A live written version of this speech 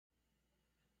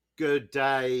Good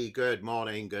day, good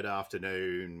morning, good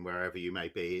afternoon, wherever you may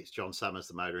be. It's John Summers,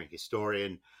 the motoring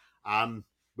historian,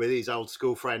 with his old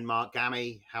school friend Mark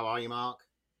Gammy. How are you, Mark?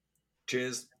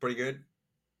 Cheers, pretty good.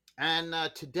 And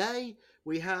today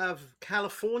we have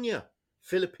California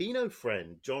Filipino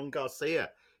friend John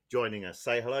Garcia joining us.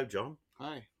 Say hello, John.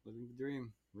 Hi, living the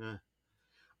dream. Yeah.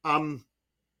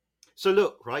 So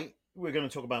look, right, we're going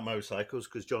to talk about motorcycles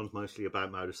because John's mostly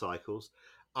about motorcycles.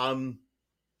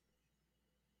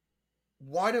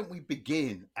 Why don't we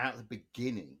begin at the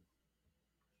beginning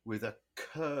with a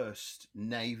cursed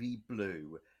navy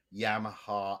blue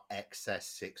Yamaha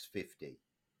XS650?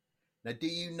 Now, do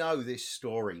you know this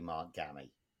story, Mark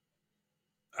Gammy?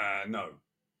 No.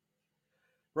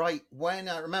 Right,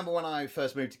 I remember when I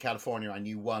first moved to California, I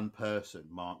knew one person,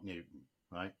 Mark Newton,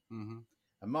 right? Mm-hmm.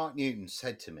 And Mark Newton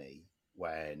said to me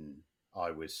when I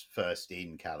was first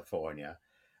in California,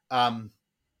 what are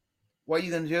you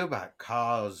going to do about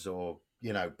cars or,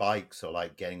 bikes or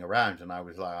like getting around? And I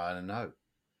was like, I don't know.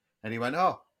 And he went,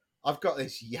 oh, I've got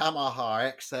this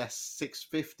Yamaha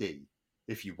XS650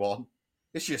 if you want.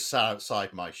 It's just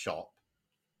outside my shop.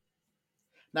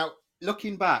 Now,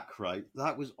 looking back, right,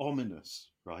 that was ominous,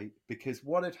 right? Because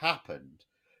what had happened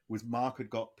was Mark had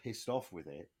got pissed off with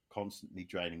it, constantly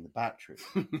draining the battery.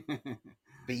 But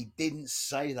he didn't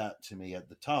say that to me at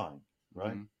the time,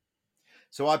 right? Mm-hmm.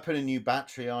 So I put a new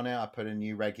battery on it. I put a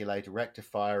new regulator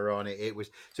rectifier on it.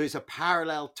 It's a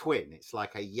parallel twin. It's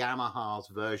like a Yamaha's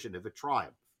version of a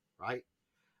Triumph, right?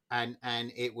 And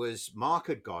it was, Mark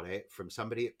had got it from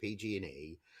somebody at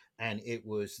PG&E, and it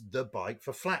was the bike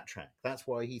for flat track. That's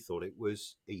why he thought it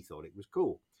was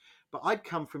cool. But I'd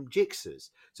come from Gixxers.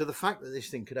 So the fact that this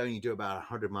thing could only do about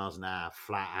 100 miles an hour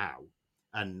flat out,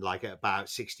 and like at about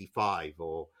 65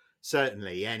 or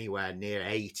certainly anywhere near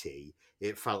 80,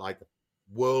 it felt like the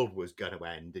world was going to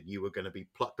end and you were going to be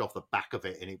plucked off the back of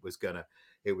it and it was going to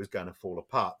fall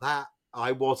apart. That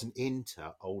I wasn't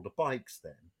into older bikes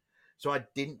then. So I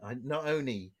not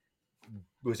only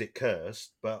was it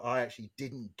cursed, but I actually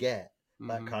didn't get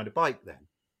that kind of bike then.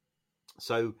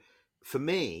 So for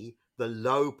me, the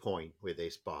low point with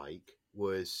this bike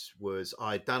was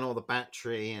I'd done all the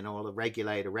battery and all the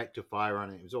regulator rectifier on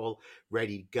it. It was all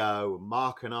ready to go. And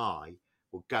Mark and I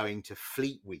were going to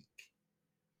Fleet Week.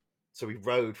 So we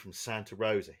rode from Santa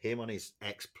Rosa, him on his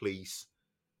ex-police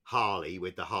Harley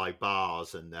with the high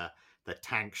bars and the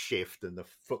tank shift and the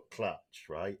foot clutch,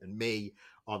 right? And me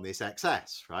on this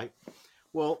XS, right?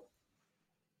 Well,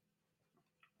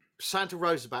 Santa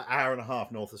Rosa is about an hour and a half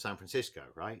north of San Francisco,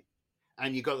 right?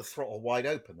 And you got the throttle wide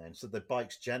open then. So the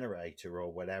bike's generator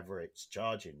or whatever it's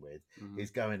charging with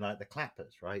is going like the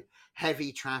clappers, right?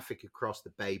 Heavy traffic across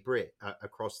the Bay Bridge,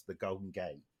 across the Golden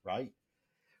Gate, right?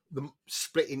 The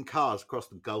splitting cars across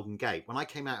the Golden Gate. When I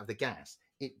came out of the gas,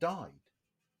 it died,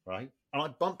 right? And I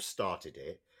bump started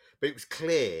it, but it was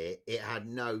clear it had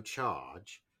no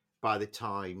charge by the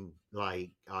time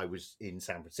like I was in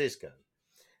San Francisco.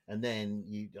 And then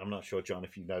I'm not sure, John,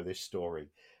 if you know this story.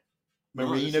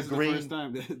 Marina Green,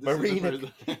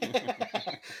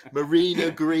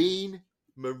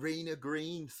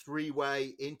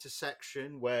 three-way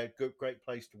intersection where great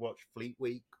place to watch Fleet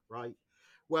Week, right?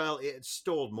 Well, it had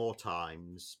stalled more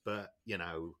times, but,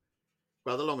 the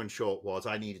long and short was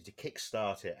I needed to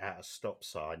kickstart it at a stop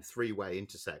sign, three-way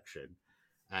intersection.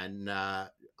 And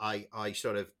I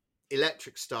sort of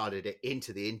electric started it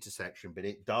into the intersection, but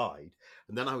it died.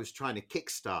 And then I was trying to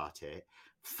kickstart it,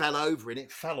 fell over, and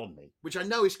it fell on me, which I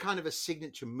know is kind of a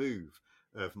signature move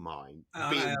of mine.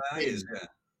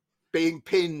 Being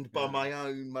pinned by my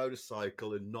own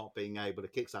motorcycle and not being able to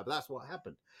kickstart. But that's what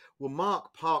happened. Well,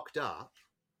 Mark parked up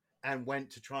and went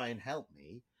to try and help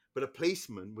me, but a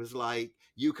policeman was like,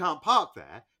 you can't park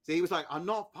there. So he was like, I'm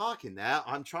not parking there.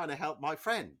 I'm trying to help my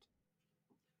friend.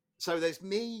 So there's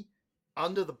me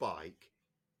under the bike,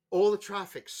 all the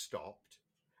traffic stopped,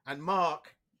 and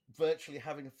Mark virtually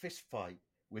having a fist fight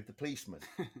with the policeman.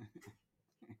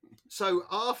 So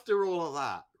after all of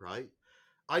that, right,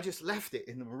 I just left it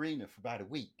in the marina for about a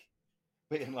week,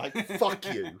 being like, fuck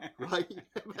you, right,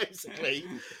 basically.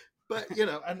 But,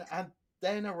 and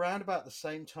then around about the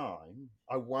same time,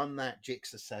 I won that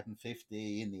Gixxer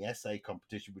 750 in the essay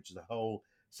competition, which is a whole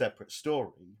separate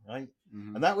story, right?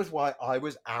 Mm-hmm. And that was why I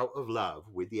was out of love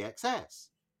with the XS.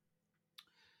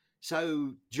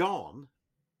 So John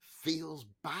feels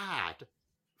bad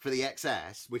for the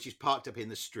XS, which is parked up in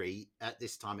the street at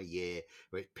this time of year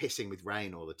where it's pissing with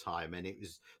rain all the time. And it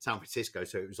was San Francisco,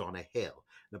 so it was on a hill.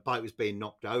 And the bike was being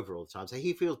knocked over all the time. So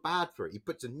he feels bad for it. He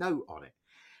puts a note on it.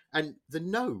 And the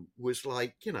note was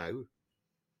like,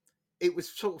 it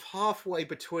was sort of halfway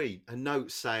between a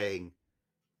note saying,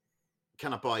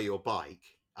 can I buy your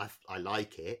bike? I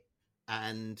like it.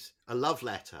 And a love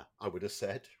letter, I would have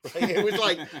said. Right? It was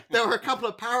like there were a couple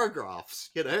of paragraphs,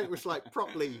 you know. It was like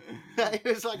properly, it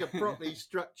was like a properly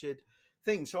structured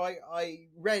thing. So I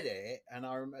read it and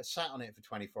I sat on it for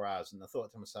 24 hours, and I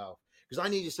thought to myself, because I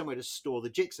needed somewhere to store the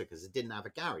Gixxer because it didn't have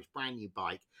a garage, brand new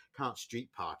bike, can't street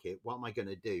park it. What am I going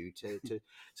to do to?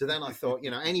 So then I thought,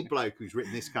 you know, any bloke who's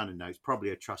written this kind of note is probably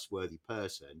a trustworthy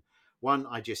person. One,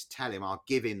 I just tell him I'll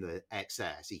give him the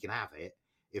XS, he can have it.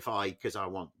 Because I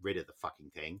want rid of the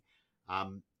fucking thing,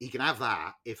 he can have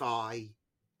that if I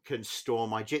can store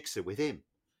my Gixxer with him.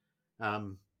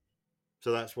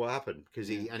 So that's what happened, because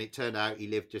and it turned out he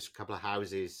lived just a couple of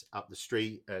houses up the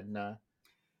street, and I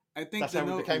think that's how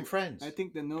we became friends. I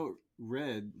think the note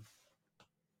read,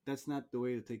 "That's not the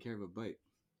way to take care of a bike."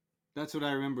 That's what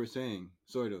I remember saying,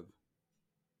 sort of.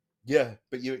 Yeah,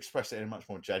 but you expressed it in a much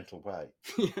more gentle way.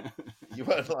 Yeah. You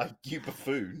weren't like, "You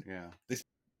buffoon." Yeah.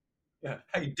 Yeah.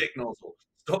 Hey, dick nozzle,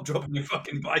 stop dropping your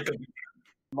fucking bike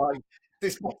on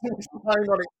This man was lying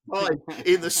on its bike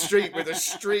in the street with a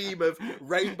stream of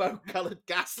rainbow-coloured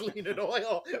gasoline and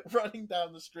oil running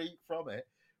down the street from it,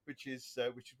 which is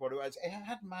what it was. It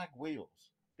had mag wheels,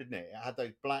 didn't it? It had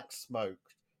those black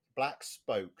spoked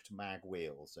mag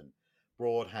wheels and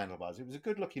broad handlebars. It was a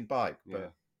good-looking bike,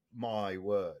 but my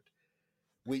word,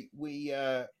 we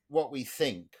what we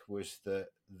think was that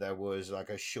there was like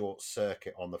a short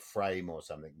circuit on the frame or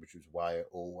something, which was why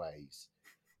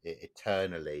it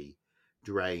eternally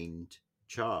drained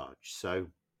charge. So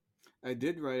I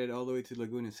did ride it all the way to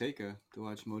Laguna Seca to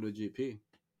watch MotoGP.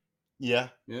 Yeah,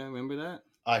 remember that?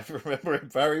 I remember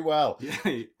it very well.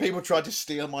 Yeah, people tried to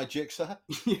steal my Gixxer,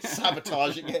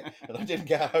 sabotaging it, and I didn't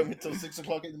get home until 6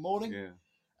 o'clock in the morning. Yeah,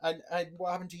 and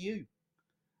what happened to you?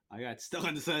 I got stuck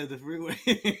on the side of the freeway.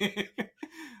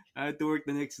 I had to work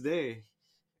the next day,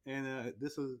 and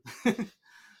this was, I think,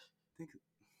 it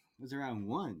was around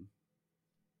 1.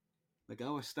 Like I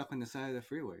was stuck on the side of the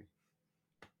freeway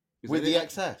with the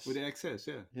XS. With the XS,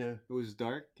 yeah. It was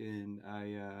dark, and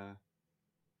I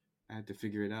had to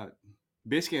figure it out.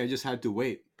 Basically, I just had to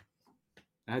wait.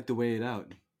 I had to wait it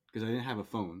out because I didn't have a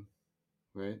phone,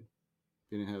 right?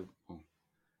 Didn't have. Well,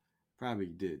 probably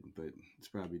did, but it's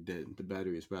probably dead. The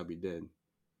battery is probably dead.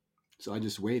 So I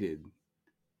just waited.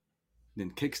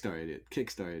 Then kickstarted it,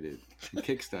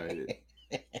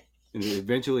 and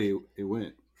eventually it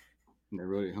went, and I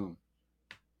rode it home.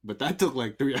 But that took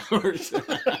like 3 hours.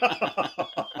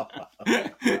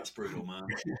 That's brutal, man.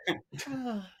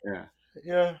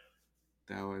 Yeah.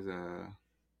 That was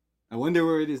I wonder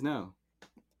where it is now.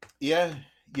 Yeah,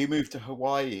 you moved to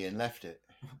Hawaii and left it.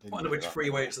 I wonder which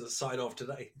freeway it's at the side of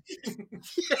today.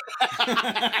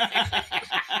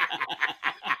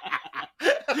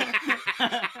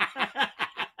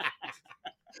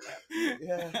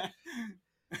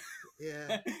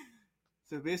 Yeah.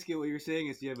 So basically what you're saying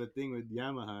is you have a thing with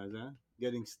Yamahas, huh?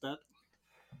 Getting stuck?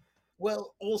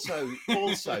 Well, also,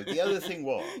 the other thing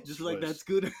was... Just like that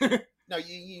scooter? No,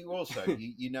 you also,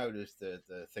 you notice the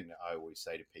thing that I always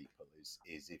say to people is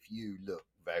if you look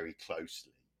very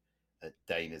closely at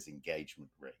Dana's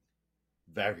engagement ring,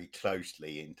 very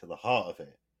closely into the heart of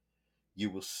it, you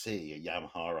will see a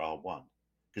Yamaha R1,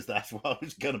 because that's what I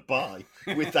was going to buy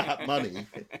with that money.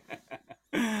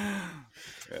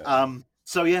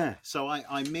 So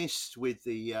I missed with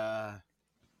the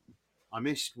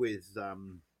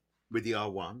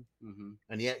R1,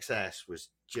 and the XS was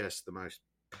just the most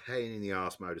pain in the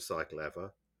arse motorcycle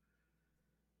ever.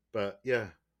 But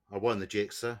yeah, I won the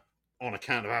Gixxer on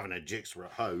account of having a Gixxer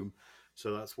at home,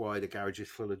 so that's why the garage is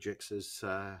full of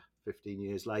Gixxers 15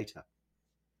 years later.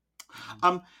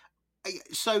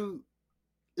 So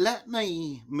let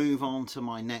me move on to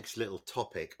my next little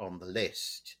topic on the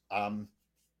list.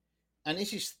 And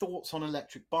this is thoughts on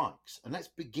electric bikes. And let's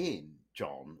begin,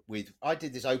 John, with I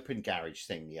did this open garage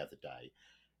thing the other day.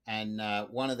 And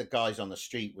one of the guys on the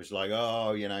street was like,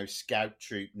 oh, you know, Scout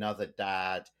Troop, another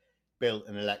dad, built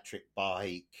an electric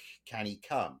bike. Can he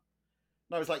come?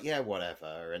 And I was like, yeah,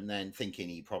 whatever. And then thinking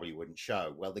he probably wouldn't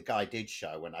show. Well, the guy did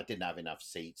show, and I didn't have enough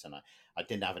seats, and I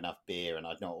didn't have enough beer, and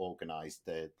I'd not organised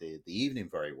the evening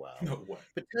very well. No way.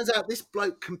 But turns out this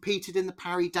bloke competed in the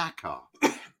Paris-Dakar,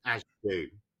 as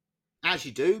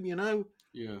you do, you know.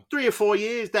 Yeah. 3 or 4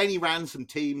 years, then he ran some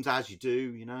teams, as you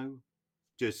do, you know,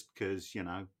 just because, you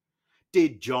know.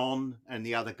 Did John and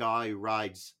the other guy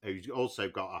who's also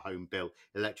got a home-built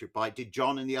electric bike, did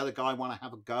John and the other guy want to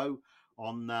have a go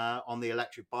on the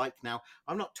electric bike? Now,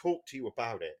 I've not talked to you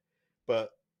about it,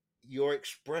 but your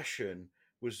expression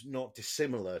was not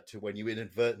dissimilar to when you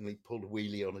inadvertently pulled a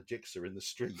wheelie on a Gixxer in the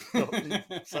street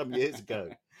some years ago.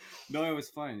 No, it was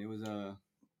fine. It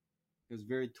It was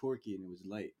very torquey and it was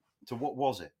light. So what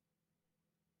was it?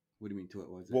 What do you mean? To what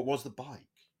was it? What was the bike?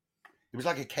 It was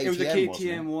like a KTM. It was a wasn't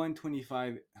KTM it?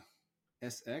 125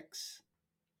 SX.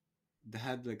 That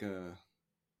had like a,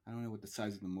 I don't know what the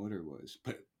size of the motor was,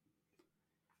 but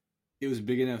it was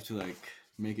big enough to like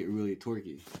make it really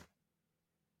torquey.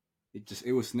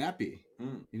 It was snappy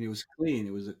and it was clean.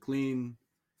 It was a clean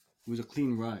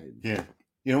ride. Yeah.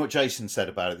 You know what Jason said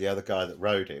about it? The other guy that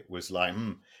rode it was like,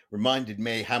 reminded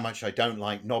me how much I don't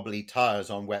like knobbly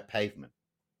tires on wet pavement.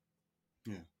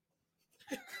 Yeah.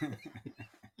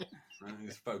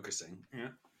 He's focusing. Yeah.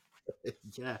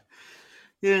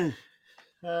 Yeah.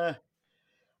 Yeah.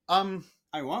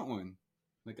 I want one.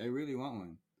 Like I really want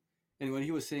one. And what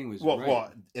he was saying was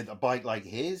what a bike like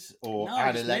his or no,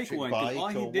 an just electric make one, bike? all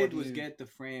he or did was get the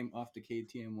frame off the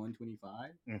KTM 125.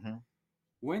 Mm-hmm.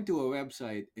 Went to a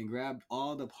website and grabbed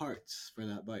all the parts for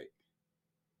that bike.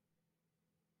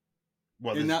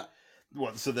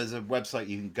 So there's a website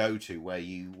you can go to where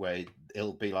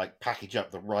it'll be like package up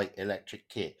the right electric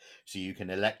kit so you can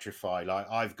electrify. Like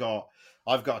I've got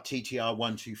a TTR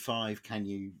 125. Can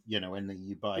you and then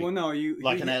you buy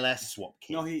an LS swap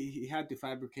kit? No, he had to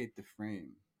fabricate the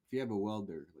frame. If you have a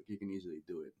welder, like you can easily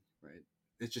do it, right?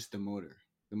 It's just the motor.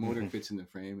 The motor fits in the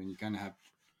frame, and you kind of have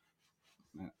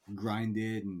grind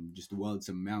it and just weld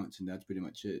some mounts, and that's pretty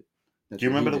much it. Do you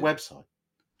remember the website?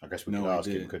 I guess we could ask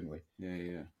him, couldn't we?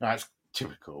 Yeah. That's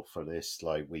typical for this.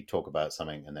 Like we talk about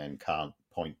something and then can't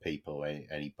point people,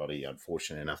 anybody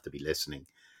unfortunate enough to be listening,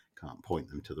 can't point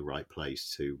them to the right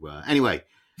place to. Anyway,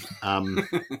 well,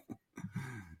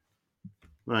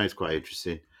 it's quite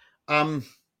interesting. All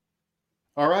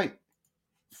right,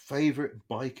 favorite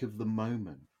bike of the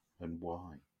moment and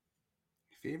why?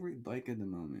 Favorite bike of the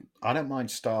moment. I don't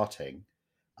mind starting.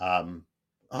 I'm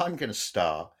going to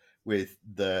start with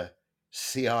the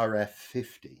CRF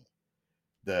 50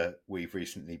 that we've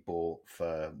recently bought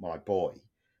for my boy,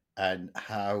 and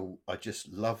how I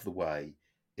just love the way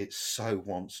it so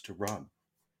wants to run.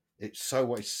 It's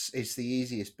the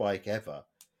easiest bike ever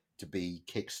to be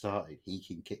kick-started. He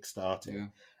can kick-start it,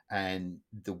 and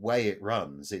the way it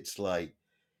runs, it's like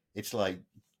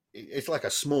a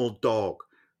small dog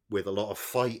with a lot of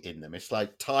fight in them. It's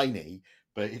like tiny,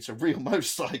 but it's a real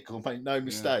motorcycle. Make no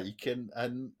mistake, and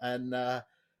I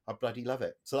bloody love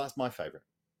it. So that's my favorite.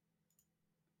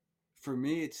 For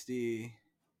me, it's the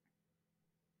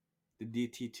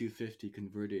DT250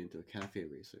 converted into a cafe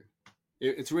racer.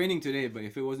 It's raining today, but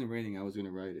if it wasn't raining, I was going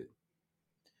to ride it.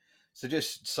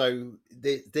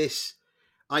 This,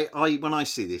 I when I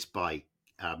see this bike,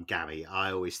 Gary,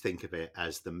 I always think of it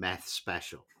as the meth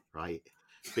special, right?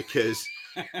 Because,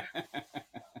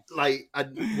 why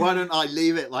don't I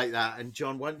leave it like that? And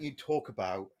John, why don't you talk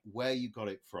about where you got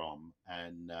it from?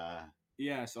 And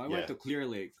so I went to Clear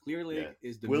Lake. Clear Lake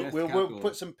is the meth capital. We'll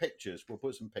put some pictures. We'll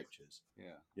put some pictures.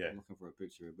 Yeah. I'm looking for a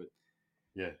picture, but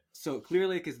yeah. So Clear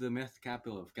Lake is the meth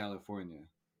capital of California,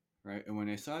 right? And when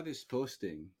I saw this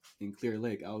posting in Clear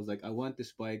Lake, I was like, I want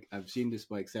this bike. I've seen this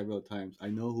bike several times. I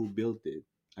know who built it.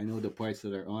 I know the parts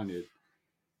that are on it.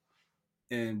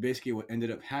 And basically what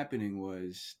ended up happening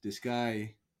was this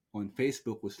guy on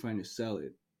Facebook was trying to sell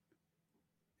it.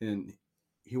 And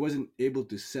he wasn't able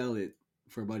to sell it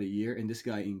for about a year. And this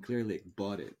guy in Clear Lake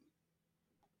bought it,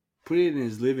 put it in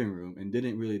his living room, and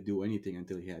didn't really do anything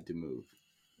until he had to move.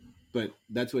 But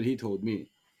that's what he told me.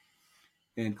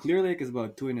 And Clear Lake is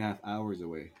about 2.5 hours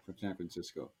away from San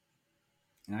Francisco.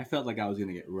 And I felt like I was going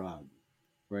to get robbed,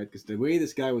 right? Because the way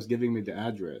this guy was giving me the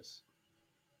address,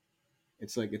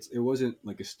 it wasn't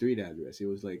like a street address. It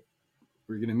was like,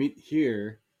 we're going to meet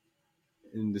here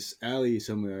in this alley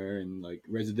somewhere in like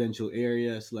residential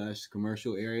area /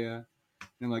 commercial area.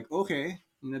 And I'm like, okay,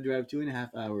 I'm going to drive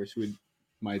 2.5 hours with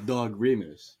my dog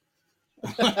Remus.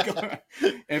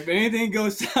 If anything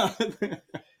goes south,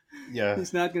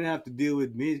 he's not gonna have to deal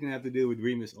with me. He's gonna have to deal with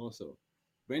Remus also.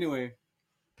 But anyway,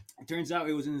 it turns out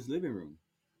it was in his living room.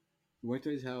 We went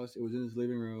to his house. It was in his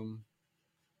living room,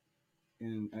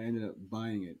 and I ended up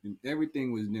buying it, and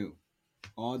everything was new.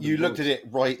 You looked at it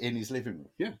right in his living room.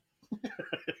 Yeah.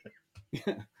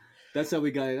 Yeah, that's how we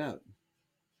got it out.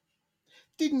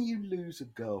 Didn't you lose a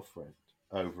girlfriend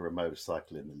over a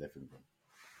motorcycle in the living room?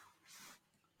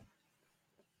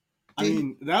 I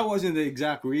mean, that wasn't the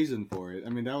exact reason for it. I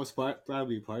mean, that was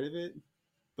probably part of it.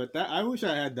 But I wish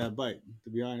I had that bike, to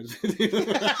be honest with you.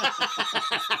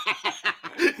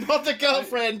 Not the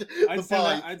girlfriend. I'd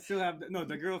still have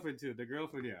the girlfriend too. The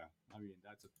girlfriend, yeah. I mean,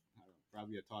 that's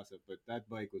probably a toss-up. But that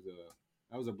bike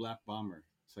was a black bomber.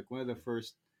 It's like one of the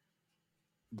first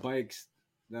bikes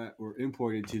that were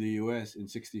imported to the U.S. in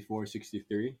 64,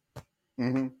 63.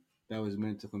 Mm-hmm. that was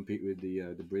meant to compete with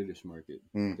the British market,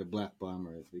 the Black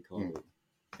Bomber as they call it,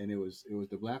 and it was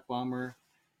the Black Bomber.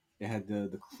 It had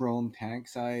the chrome tank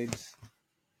sides,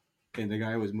 and the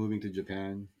guy was moving to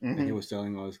Japan, and he was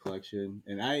selling all his collection,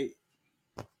 and I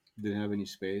didn't have any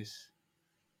space.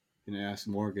 And I asked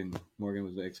Morgan. Morgan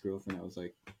was the ex-girlfriend. I was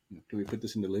like, "Can we put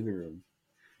this in the living room?"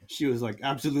 She was like,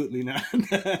 "Absolutely not."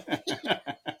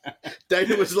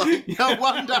 Dana was like, "No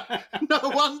wonder, no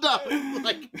wonder."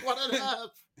 Like, what on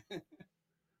earth?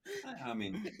 I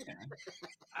mean,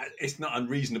 it's not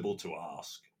unreasonable to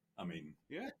ask. I mean,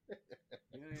 yeah.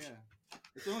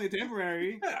 It's only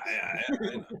temporary.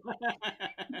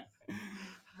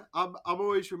 I'm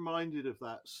always reminded of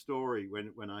that story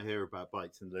when I hear about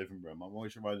bikes in the living room. I'm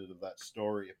always reminded of that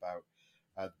story about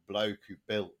a bloke who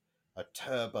built a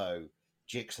turbo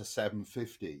Gixxer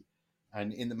 750.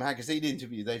 And in the magazine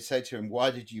interview, they said to him,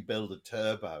 "Why did you build a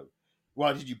turbo?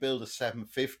 Why did you build a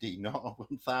 750, not a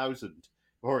 1000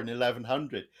 or an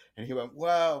 1100?" And he went,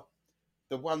 "Well,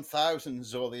 the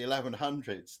 1000s or the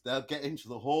 1100s, they'll get into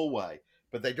the hallway,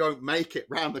 but they don't make it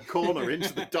round the corner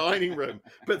into the dining room.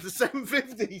 But the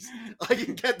 750s, I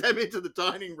can get them into the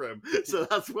dining room. So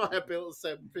that's why I built a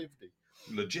 750.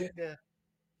 Legit. Yeah.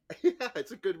 Yeah,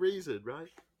 it's a good reason, right?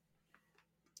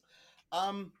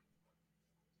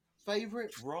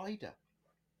 Favorite rider?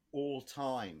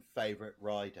 All-time favorite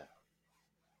rider?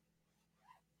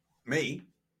 Me?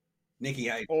 Nicky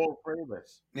Hayden. All three of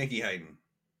us. Nicky Hayden.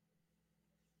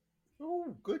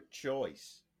 Oh, good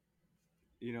choice.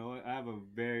 You know, I have a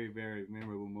very, very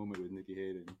memorable moment with Nicky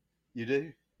Hayden. You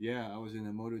do? Yeah, I was in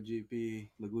a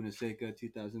MotoGP Laguna Seca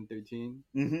 2013,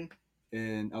 Mm-hmm.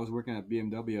 and I was working at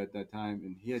BMW at that time,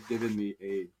 and he had given me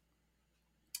a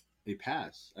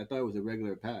pass. I thought it was a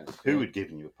regular pass. Who had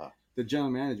given you a pass? The general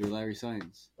manager, Larry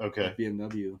Sainz. Okay. At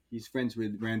BMW. He's friends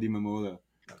with Randy Mamola.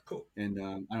 Oh, cool. And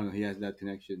I don't know, he has that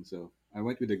connection. So I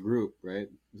went with a group, right?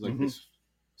 It was like this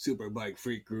super bike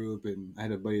freak group, and I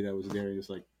had a buddy that was there, and it was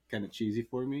like kind of cheesy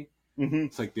for me.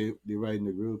 It's like they ride in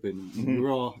the group, and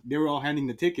they were all handing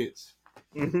the tickets.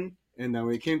 And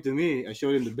when it came to me, I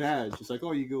showed him the badge. It's like,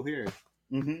 "Oh, you go here."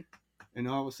 And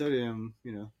all of a sudden,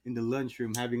 I'm in the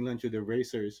lunchroom having lunch with the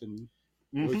racers, and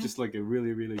it was just like a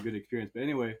really, really good experience. But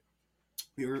anyway,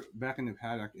 we were back in the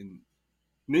paddock, and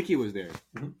Nicky was there,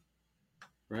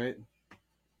 right?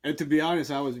 And to be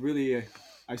honest,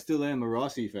 I still am a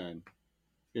Rossi fan.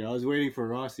 I was waiting for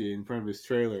Rossi in front of his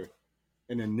trailer,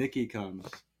 and then Nicky comes,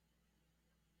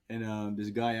 and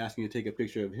this guy asked me to take a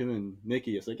picture of him and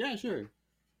Nicky. It's like, yeah, sure,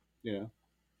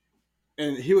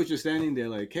 And he was just standing there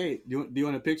like, "Hey, do you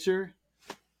want a picture?"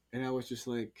 And I was just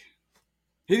like,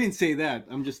 he didn't say that.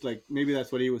 I'm just like, maybe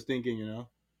that's what he was thinking,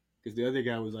 because the other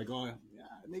guy was like, "Oh, yeah,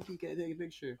 Nicky, can I take a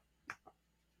picture?"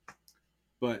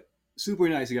 But super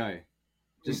nice guy,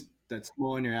 just that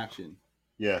small interaction.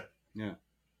 Yeah.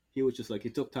 He was just like, he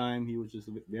took time. He was just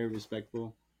very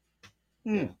respectful.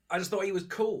 I just thought he was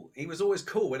cool. He was always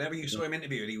cool. Whenever you saw him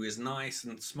interviewed, he was nice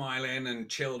and smiling and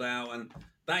chilled out. And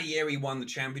that year he won the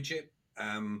championship.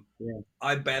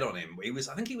 I bet on him.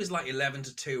 I think he was like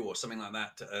 11-2 or something like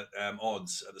that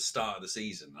odds at the start of the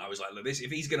season. I was like, look, if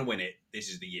he's going to win it, this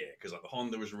is the year, because like the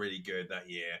Honda was really good that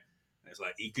year. And it's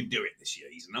like he could do it this year.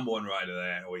 He's the number one rider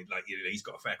there, or he's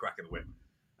got a fair crack at the whip.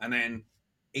 And then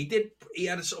he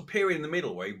had a sort of period in the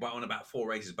middle where he won about 4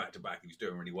 races back to back. He was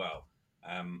doing really well.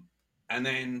 And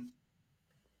then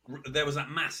there was that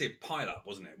massive pile-up,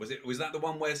 wasn't it? Was that the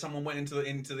one where someone went into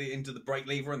the brake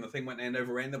lever and the thing went end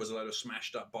over end? There was a load of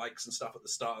smashed up bikes and stuff at the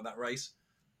start of that race.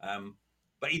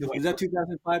 But either way, was that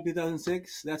 2005,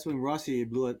 2006? That's when Rossi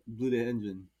blew the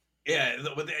engine. Yeah,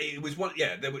 it was one.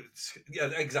 Yeah,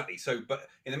 exactly. So, but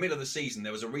in the middle of the season,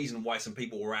 there was a reason why some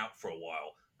people were out for a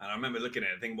while, and I remember looking at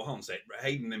it and thinking, well, hold on a sec.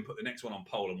 Hayden then put the next one on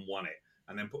pole and won it,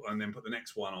 and then put the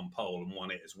next one on pole and won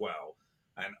it as well.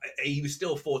 And he was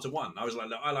still 4-1. I was like,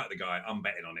 look, I like the guy. I'm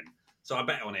betting on him. So I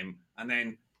bet on him. And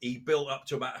then he built up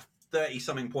to about a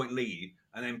 30-something point lead.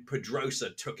 And then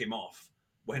Pedrosa took him off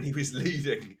when he was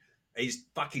leading. His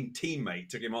fucking teammate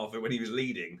took him off when he was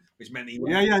leading, which meant he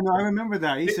went. Yeah. No, I remember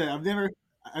that. He said, I've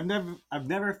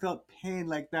never felt pain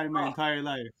like that in my entire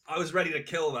life. I was ready to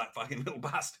kill that fucking little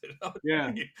bastard.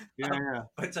 Yeah.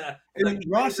 But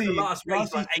Rossi, the last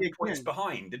race, like 8 kicked points in.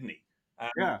 behind, didn't he?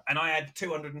 And I had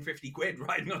 250 quid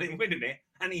riding on him winning it.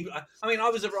 And I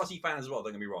was a Rossi fan as well,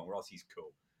 don't get me wrong. Rossi's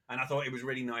cool. And I thought it was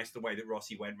really nice the way that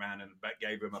Rossi went round and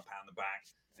gave him a pat on the back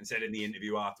and said in the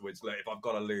interview afterwards, look, if I've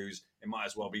got to lose, it might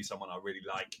as well be someone I really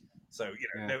like. So,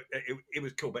 it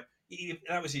was cool. But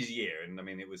that was his year. And I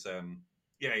mean, it was,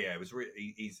 it was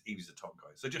really, he was a top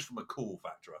guy. So just from a cool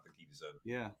factor, I think he deserved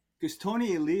it. Yeah. Because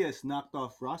Tony Elias knocked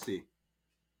off Rossi.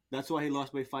 That's why he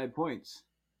lost by 5 points.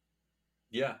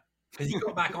 Yeah, because he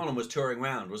got back on and was touring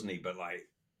around, wasn't he? But like,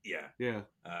 yeah.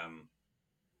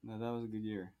 No, that was a good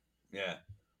year. Yeah.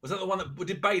 Was that the one that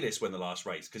did Bayliss win the last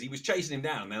race? Because he was chasing him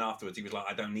down, and then afterwards he was like,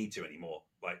 "I don't need to anymore.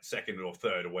 Like second or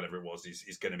third or whatever it was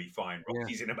is going to be fine." Yeah.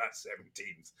 He's in about 7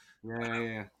 teams.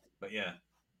 Yeah. But yeah,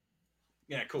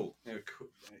 cool. Yeah, cool.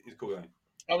 It's cool going.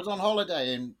 I was on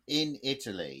holiday in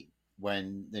Italy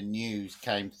when the news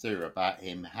came through about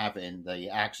him having the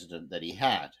accident that he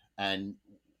had, and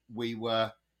we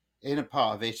were in a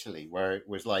part of Italy where it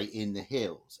was like in the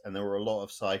hills, and there were a lot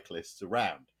of cyclists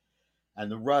around,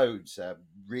 and the roads are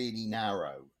really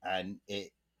narrow, and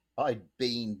I'd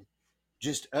been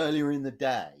just earlier in the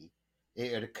day,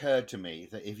 it had occurred to me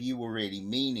that if you were really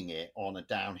meaning it on a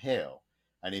downhill,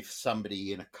 and if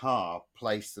somebody in a car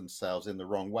placed themselves in the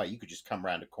wrong way, you could just come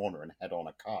around a corner and head on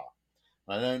a car.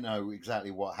 And I don't know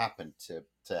exactly what happened to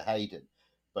Hayden,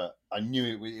 but I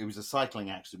knew it was a cycling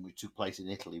accident which took place in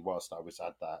Italy whilst I was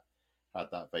at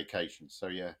that vacation. So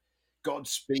yeah,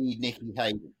 Godspeed, Nicky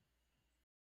Hayden.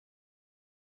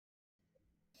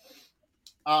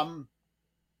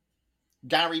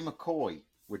 Gary McCoy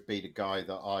would be the guy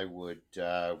that I would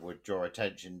draw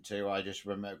attention to. I just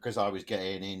remember because I was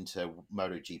getting into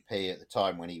MotoGP at the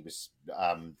time when he was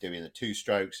doing the 2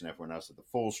 strokes and everyone else had the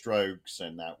 4 strokes,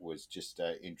 and that was just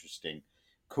an interesting,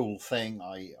 cool thing.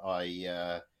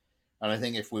 And I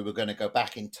think if we were going to go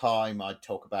back in time, I'd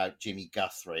talk about Jimmy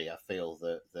Guthrie. I feel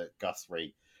that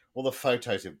Guthrie, all the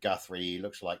photos of Guthrie, he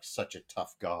looks like such a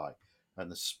tough guy,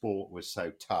 and the sport was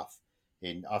so tough.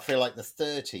 I feel like the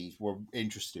 30s were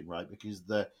interesting, right? Because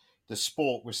the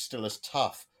sport was still as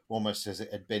tough almost as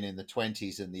it had been in the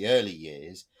 20s and the early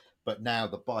years, but now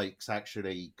the bikes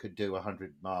actually could do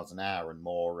 100 miles an hour and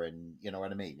more, and you know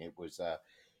what I mean. It was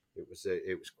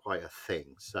quite a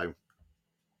thing. So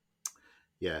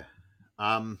yeah.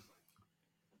 Mine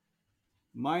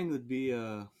would be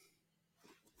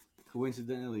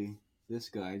coincidentally this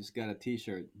guy. I just got a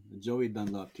T-shirt, a Joey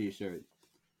Dunlop T-shirt.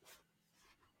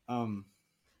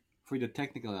 For the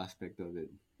technical aspect of it,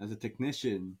 as a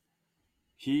technician,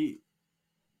 he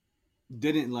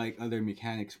didn't like other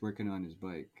mechanics working on his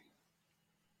bike,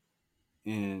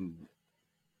 and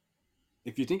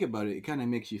if you think about it, it kind of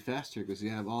makes you faster because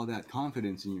you have all that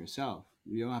confidence in yourself.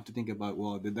 You don't have to think about,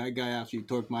 well, did that guy actually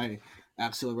torque my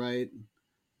axle right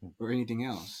or anything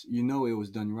else? You know it was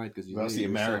done right because you Well, that's did the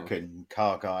it yourself. American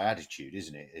car guy attitude,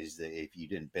 isn't it? Is that if you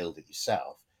didn't build it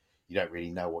yourself, you don't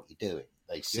really know what you're doing.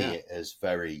 They see it as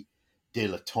very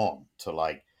dilettante to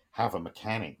like have a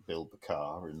mechanic build the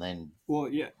car and then. Well,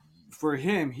 yeah, for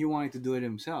him, he wanted to do it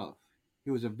himself.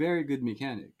 He was a very good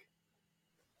mechanic.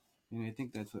 And I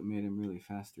think that's what made him really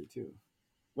faster too.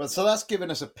 Well, so that's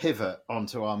given us a pivot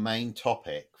onto our main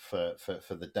topic for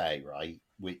the day, right?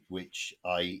 Which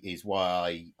is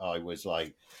why I was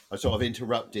like, I sort of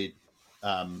interrupted.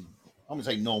 I'm gonna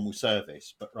say normal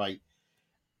service, but right,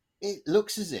 it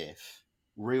looks as if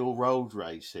real road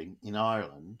racing in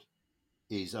Ireland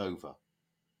is over.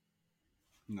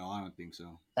 No, I don't think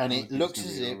so. And it looks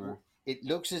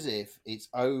as if it's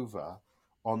over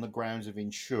on the grounds of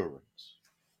insurance.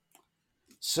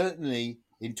 Certainly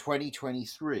in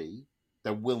 2023,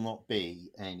 there will not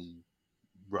be any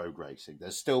road racing.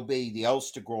 There'll still be the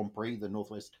Ulster Grand Prix, the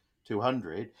Northwest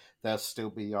 200. There'll still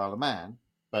be the Isle of Man.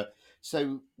 But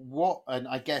so what, and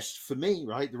I guess for me,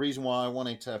 right, the reason why I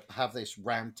wanted to have this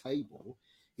round table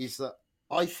is that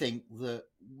I think that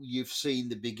you've seen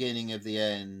the beginning of the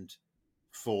end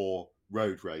for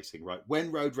road racing, right?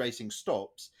 When road racing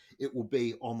stops, it will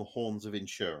be on the horns of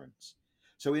insurance.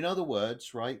 So, in other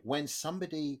words, right, when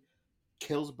somebody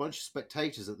kills a bunch of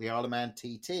spectators at the Isle of Man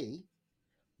TT,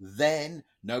 then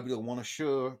nobody will want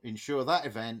to insure that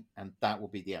event, and that will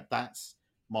be the end. That's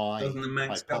my Doesn't the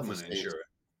Manx government hypothesis insure it?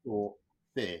 or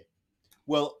fear.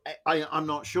 Well, I'm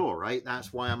not sure, right?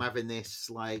 That's why I'm having this.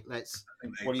 Like, let's.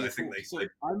 What do you think? So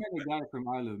I met a guy from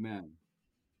Isle of Man,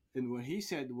 and what he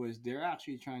said was they're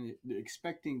actually they're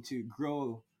expecting to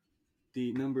grow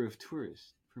the number of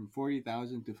tourists from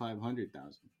 40,000 to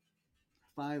 500,000.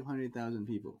 500,000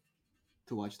 people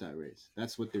to watch that race.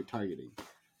 That's what they're targeting,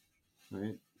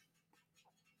 right?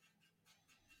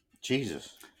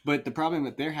 Jesus. But the problem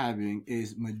that they're having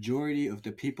is majority of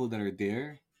the people that are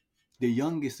there, the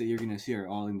youngest that you're going to see are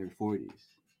all in their 40s.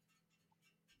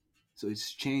 So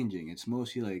it's changing. It's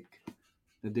mostly like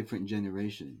a different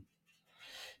generation.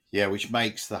 Yeah, which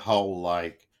makes the whole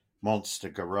like Monster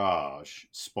Garage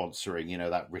sponsoring, you know,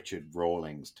 that Richard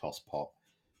Rawlings toss pop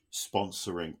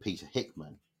sponsoring Peter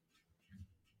Hickman.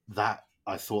 That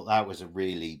I thought that was a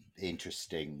really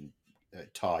interesting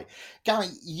tie. Gary,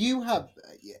 you have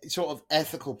sort of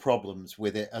ethical problems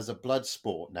with it as a blood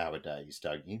sport nowadays,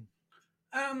 don't you?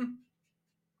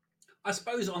 I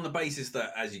suppose on the basis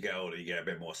that as you get older, you get a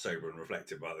bit more sober and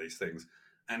reflective about these things.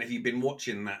 And if you've been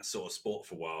watching that sort of sport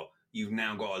for a while, you've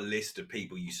now got a list of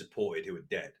people you supported who are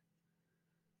dead.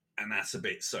 And that's a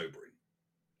bit sobering.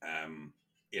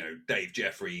 Dave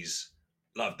Jeffries,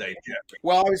 love Dave Jeffries.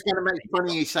 Well, I was going to mention,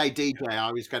 funny you say DJ.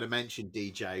 I was going to mention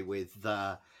DJ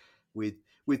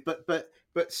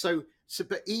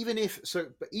but even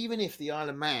if the Isle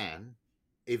of Man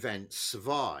events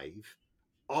survive,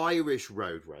 Irish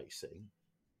road racing,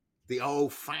 the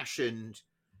old-fashioned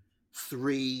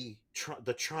the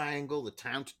triangle, the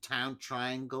town-to-town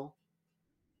triangle,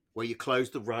 where you close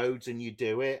the roads and you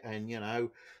do it, and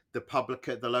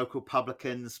the local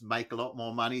publicans make a lot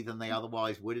more money than they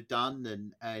otherwise would have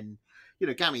done, and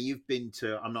Gammy, you've been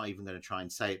to, I'm not even going to try and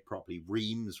say it properly,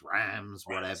 Rams,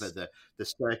 whatever, the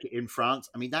circuit in France.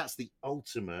 I mean, that's the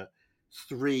ultimate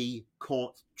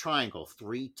three-court triangle,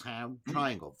 three-town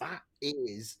triangle. That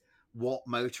is what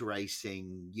motor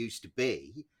racing used to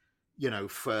be,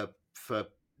 for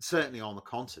certainly on the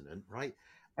continent, right?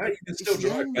 You can still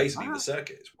drive basically the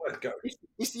circuit. It's worth going.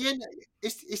 It's the end.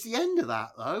 It's the end of that,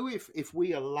 though. If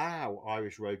we allow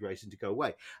Irish road racing to go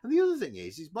away, and the other thing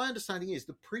is my understanding is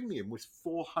the premium was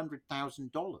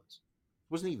 $400,000.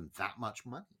 Wasn't even that much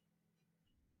money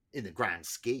in the grand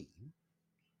scheme.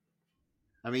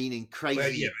 I mean, in crazy.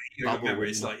 Well, yeah, remember,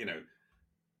 it's like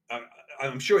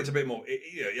I'm sure it's a bit more.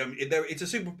 It's a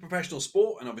super professional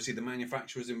sport, and obviously the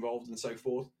manufacturer's involved and so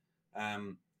forth.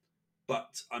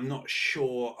 But I'm not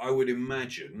sure. I would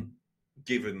imagine,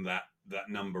 given that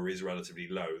number is relatively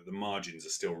low, the margins are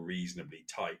still reasonably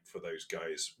tight for those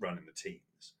guys running the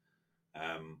teams.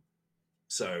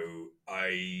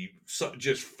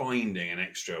 Just finding an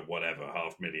extra whatever,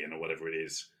 $500,000 or whatever it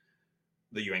is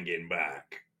that you ain't getting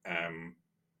back.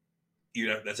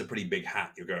 That's a pretty big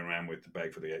hat you're going around with to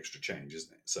beg for the extra change,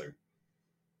 isn't it? So,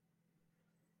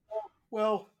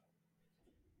 well,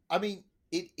 I mean,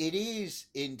 it is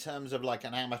in terms of like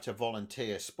an amateur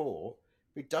volunteer sport.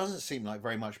 It doesn't seem like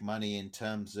very much money in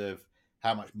terms of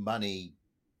how much money,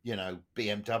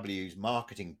 BMW's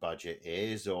marketing budget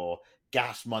is, or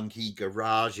Gas Monkey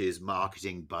Garage's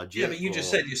marketing budget. Yeah, but you just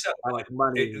said yourself, like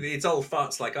money. It's old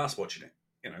farts like us watching it.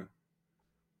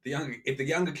 If the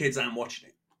younger kids aren't watching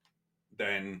it,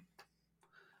 then,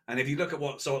 and if you look at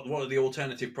what are the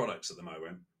alternative products at the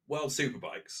moment, World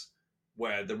Superbikes,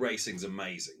 where the racing's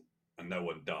amazing and no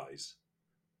one dies,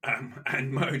 and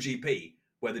MotoGP,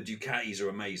 where the Ducatis are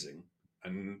amazing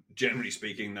and generally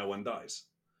speaking no one dies.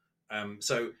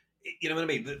 So you know what I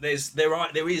mean?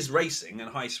 There is racing and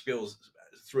high thrills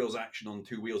action on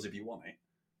two wheels if you want it.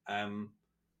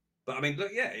 But I mean,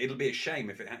 look, yeah, it'll be a shame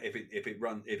if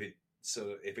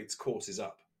its course is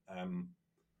up.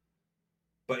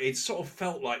 But it sort of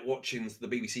felt like watching the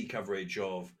BBC coverage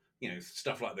of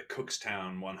stuff like the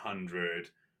Cookstown 100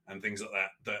 and things like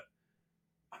that.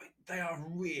 I mean, they are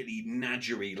really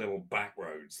nadgery little back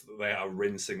roads that they are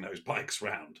rinsing those bikes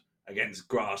round against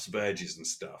grass verges and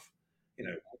stuff.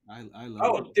 I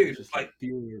love it.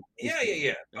 Dude,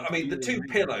 yeah. I mean, the two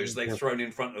pillows they've thrown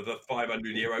in front of the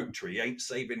 500-year oak tree ain't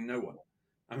saving no one.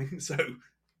 I mean, so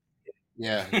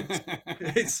yeah,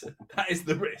 that is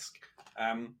the risk.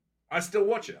 I still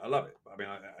watch it. I love it. I mean,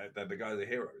 the guys are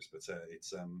heroes, but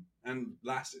it's and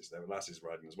lasses. There were lasses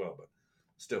riding as well, but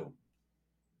still.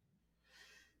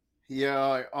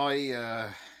 Yeah,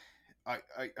 I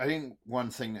think one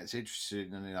thing that's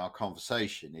interesting in our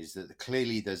conversation is that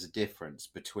clearly there's a difference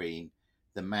between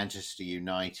the Manchester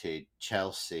United,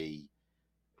 Chelsea,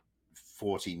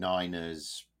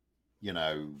 49ers,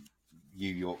 New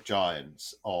York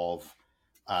Giants of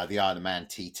the Isle of Man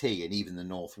TT and even the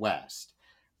Northwest,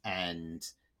 and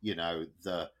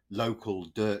the local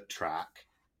dirt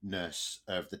trackness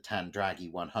of the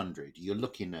Tandraghi 100. You're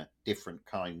looking at different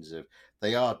kinds of.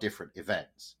 They are different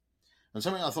events. And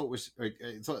something I thought was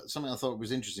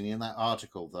interesting in that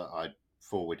article that I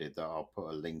forwarded, that I'll put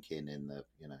a link in the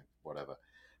whatever.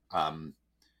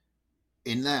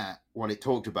 In that, what it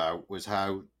talked about was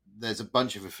how there's a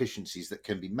bunch of efficiencies that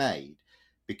can be made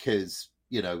because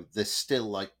there's still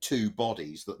like two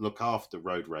bodies that look after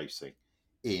road racing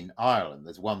in Ireland.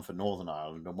 There's one for Northern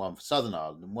Ireland and one for Southern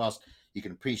Ireland. And whilst you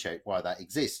can appreciate why that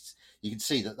exists, you can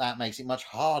see that makes it much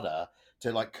harder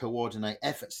to like coordinate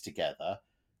efforts together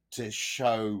to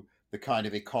show the kind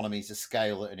of economies of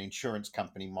scale that an insurance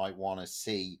company might want to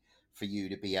see for you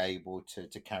to be able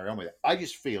to carry on with it. I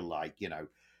just feel like,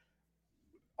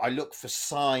 I look for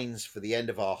signs for the end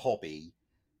of our hobby.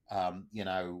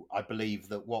 I believe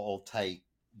that what will take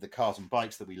the cars and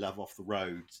bikes that we love off the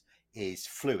roads is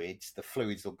fluids. The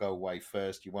fluids will go away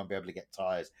first. You won't be able to get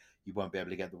tires. You won't be able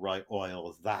to get the right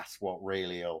oil. That's what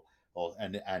really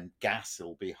and gas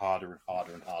will be harder and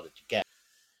harder and harder to get.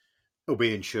 It'll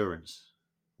be insurance.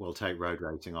 We'll take road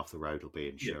racing off the road. It'll be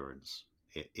insurance.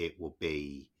 Yeah. It will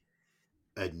be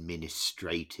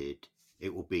administrated.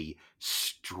 It will be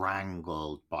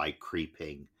strangled by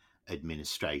creeping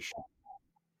administration.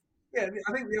 Yeah,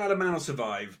 I think the Isle of Man will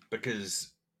survive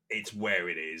because it's where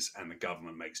it is and the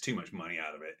government makes too much money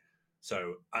out of it.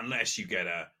 So unless you get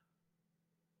a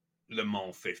Le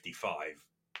Mans 55,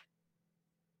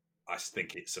 I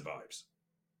think it survives.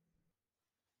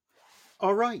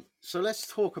 All right. So let's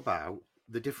talk about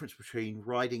the difference between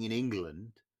riding in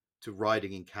England to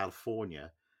riding in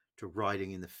California to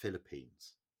riding in the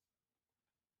Philippines.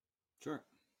 Sure.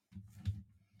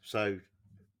 So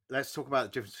let's talk about the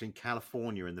difference between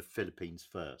California and the Philippines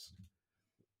first.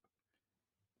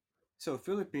 So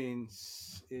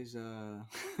Philippines is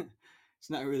it's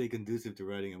not really conducive to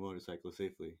riding a motorcycle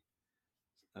safely.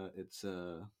 It's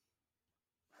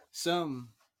some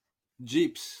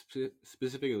Jeeps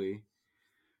specifically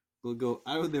will go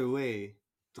out of their way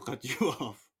to cut you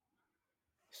off.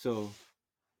 So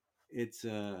it's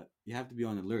you have to be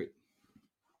on alert.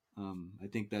 I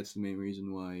think that's the main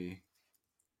reason why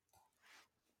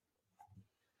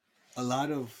a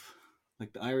lot of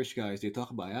like the Irish guys, they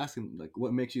talk about, I ask them like,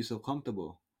 what makes you so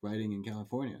comfortable riding in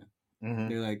California? Mm-hmm.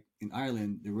 They're like, in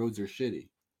Ireland the roads are shitty.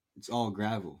 It's all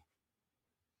gravel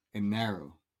and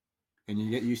narrow, and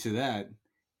you get used to that,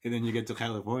 and then you get to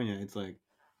California, it's like,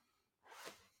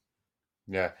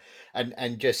 yeah.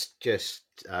 And just to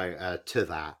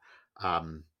that,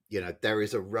 there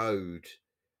is a road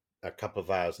a couple of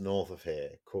hours north of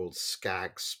here called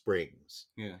Skag Springs,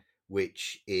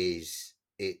 which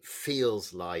it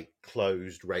feels like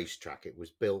closed racetrack. It was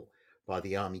built by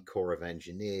the Army Corps of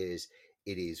Engineers.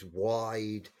 It is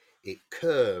wide. It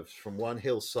curves from one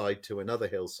hillside to another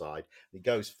hillside. It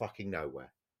goes fucking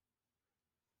nowhere.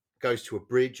 It goes to a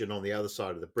bridge, and on the other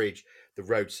side of the bridge, the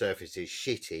road surface is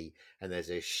shitty, and there's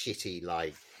a shitty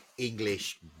like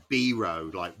English B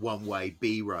road, like one-way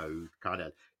B road, kind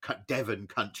of Devon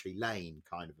country lane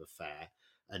kind of affair,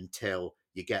 until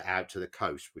you get out to the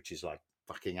coast, which is like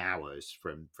fucking hours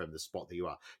from the spot that you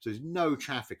are. So there's no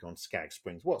traffic on Skag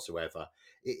Springs whatsoever.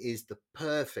 It is the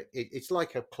perfect. It's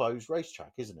like a closed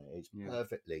racetrack, isn't it? It's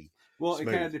perfectly. Well, smooth.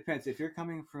 It kind of depends. If you're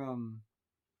coming from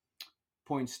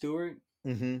Point Stewart,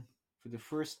 for the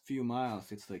first few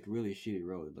miles, it's like really shitty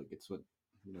road. Like it's what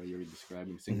you're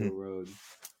describing, single road.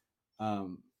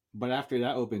 But after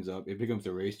that opens up, it becomes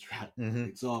a racetrack.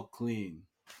 It's all clean.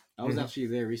 I was actually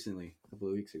there recently, a couple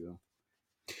of weeks ago.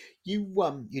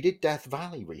 You did Death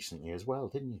Valley recently as well,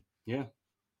 didn't you?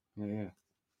 Yeah.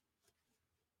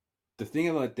 The thing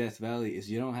about Death Valley is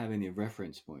you don't have any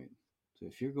reference point. So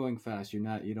if you're going fast, it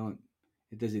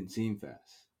doesn't seem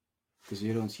fast because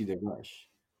you don't see the rush.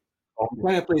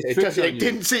 It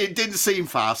didn't seem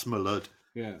fast, my lord.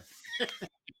 Yeah. I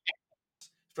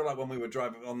feel like when we were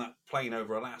driving on that plane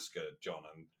over Alaska, John,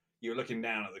 and you're looking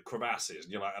down at the crevasses,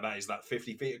 and you're like, is that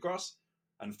 50 feet across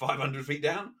and 500 feet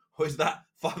down? Or is that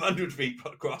 500 feet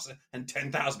across and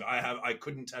 10,000? I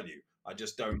couldn't tell you. I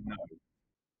just don't know.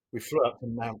 We flew up to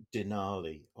Mount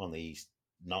Denali on these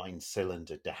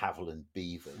 9-cylinder de Havilland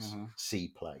Beavers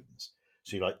seaplanes.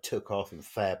 So you took off in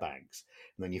Fairbanks,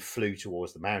 and then you flew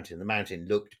towards the mountain. The mountain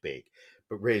looked big,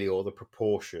 but really all the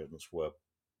proportions were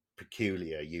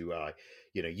peculiar.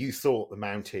 You thought the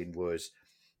mountain was,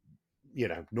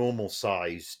 normal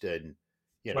sized and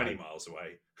 20 miles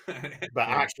away, but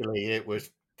actually it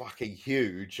was fucking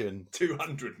huge and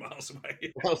 200 miles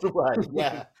away.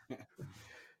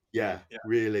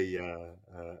 Really.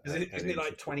 Isn't it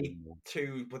like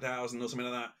 22,000 or something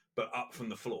like that, but up from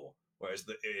the floor? Whereas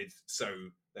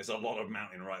there's a lot of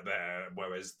mountain right there.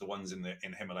 Whereas the ones in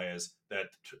Himalayas, they're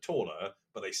taller,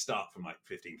 but they start from like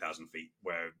 15,000 feet,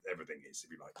 where everything is, if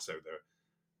you like. So they're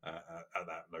at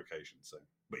that location. So,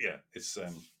 but yeah,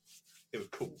 it was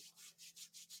cool.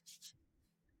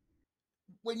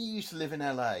 When you used to live in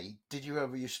LA, did you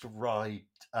ever used to ride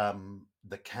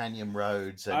the canyon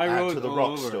roads and out to the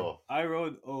rock store? I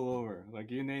rode all over. Like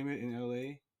you name it in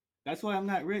LA. That's why I'm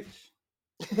not rich.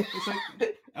 It's like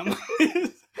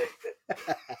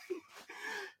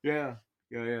Yeah.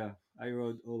 I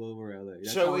rode all over LA.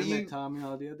 That's how I met Tom and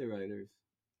all the other riders.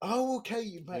 Oh, okay.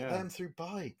 You met them through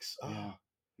bikes. Oh.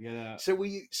 Yeah. So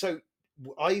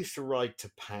I used to ride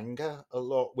Topanga a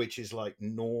lot, which is like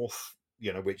north,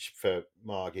 which for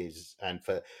Marg is, and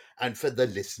for the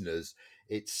listeners,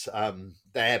 it's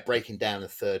they're breaking down a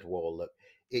third wall.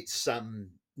 It's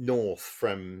north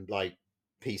from like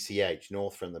PCH,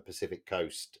 north from the Pacific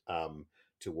coast,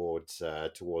 towards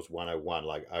 101,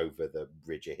 like over the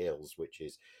ridge of hills, which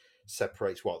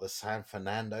separates the San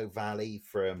Fernando Valley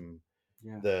from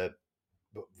the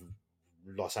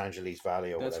Los Angeles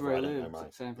Valley, or that's whatever. where I don't live. know,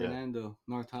 San Fernando,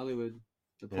 North Hollywood,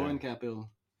 the porn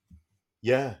capital.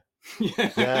 Yeah.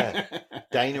 Yeah.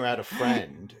 Dana had a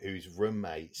friend whose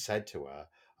roommate said to her,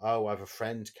 "Oh, I have a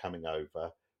friend coming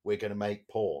over. We're going to make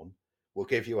porn. We'll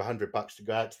give you $100 to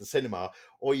go out to the cinema,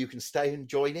 or you can stay and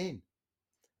join in."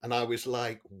 And I was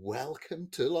like, "Welcome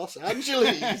to Los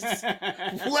Angeles.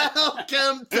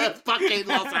 Welcome to fucking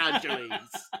Los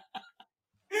Angeles."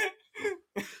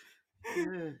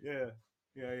 Yeah.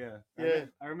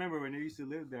 I remember when I used to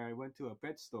live there, I went to a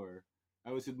pet store.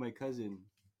 I was with my cousin.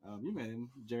 You met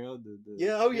him, Gerald.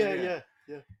 Yeah.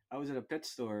 I was at a pet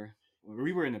store.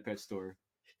 We were in a pet store.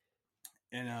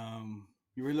 And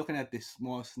you were looking at this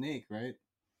small snake, right?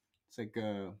 It's like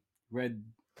a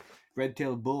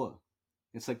red-tailed boa.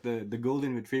 It's like the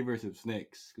golden retrievers of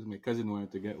snakes, because my cousin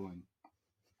wanted to get one.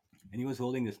 And he was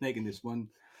holding the snake, and this one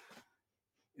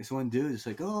dude is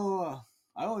like, "Oh,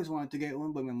 I always wanted to get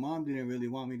one, but my mom didn't really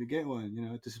want me to get one. You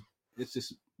know, it's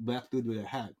this black dude with a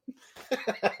hat."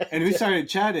 And we started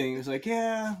chatting. It was like,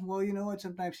 "Yeah, well, you know what?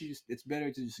 Sometimes it's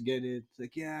better to just get it." It's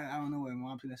like, "Yeah, I don't know what my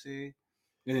mom's gonna say."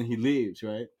 And then he leaves,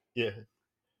 right? Yeah.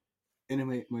 And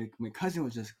then my cousin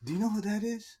was just, "Do you know who that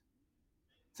is?"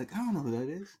 It's like, "I don't know who that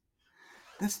is.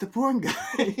 That's the porn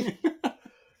guy."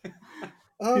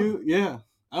 Yeah.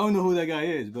 I don't know who that guy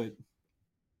is, but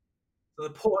so the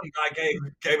porn guy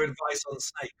gave advice on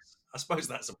snakes. I suppose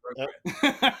that's appropriate.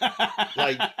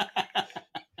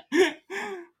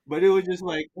 But it was just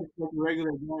like a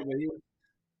regular guy. But he was,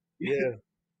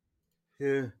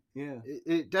 yeah.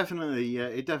 It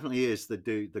definitely is the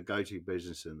go-to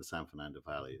business in the San Fernando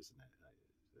Valley, isn't it?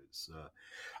 It's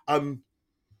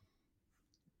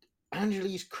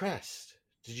Angeles Crest.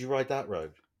 Did you ride that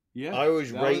road? Yeah, I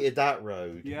always rated that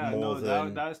road more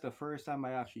than... That was the first time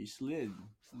I actually slid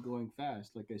going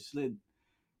fast. Like I slid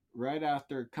right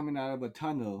after coming out of a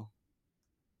tunnel,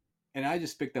 and I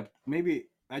just picked up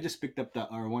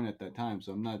that R1 at that time,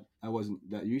 so I wasn't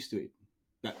that used to it,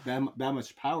 that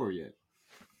much power yet.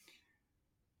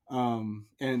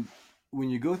 And when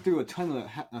you go through a tunnel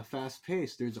at a fast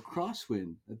pace, there's a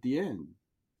crosswind at the end.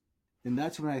 And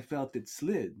that's when I felt it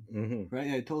slid, right?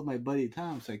 And I told my buddy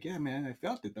Tom, it's like, "Yeah, man, I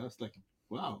felt it." I was like,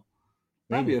 "Wow,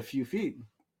 probably a few feet."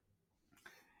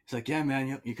 It's like, "Yeah,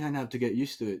 man, you kind of have to get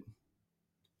used to it."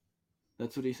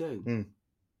 That's what he said. It's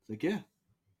like, "Yeah."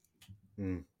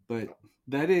 But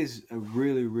that is a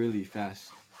really, really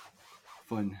fast,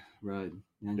 fun ride,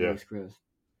 Angeles Crest.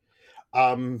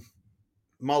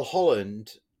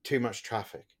 Mulholland, too much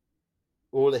traffic.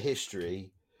 All the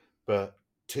history, but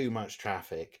too much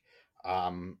traffic.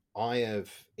 I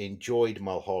have enjoyed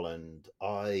Mulholland.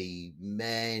 I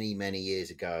many years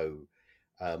ago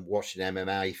watched an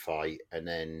MMA fight and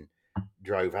then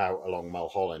drove out along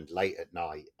Mulholland late at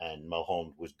night, and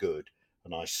Mulholland was good.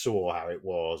 And I saw how it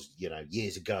was,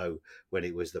 years ago when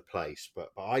it was the place.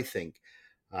 But I think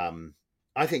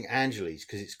Angeles,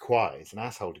 because it's quiet, it's an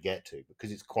asshole to get to,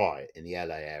 because it's quiet in the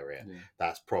LA area. Yeah.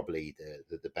 That's probably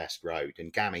the best road.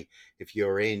 And Gammy, if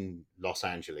you're in Los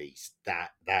Angeles,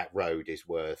 that road is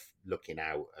worth looking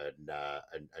out and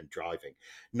driving.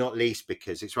 Not least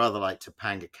because it's rather like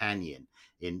Topanga Canyon.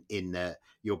 In that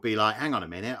you'll be like, "Hang on a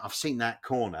minute, I've seen that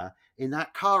corner in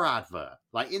that car advert,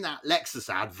 like in that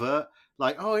Lexus advert."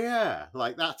 Like, oh yeah,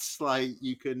 like that's like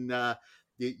you can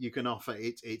offer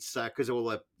it's because all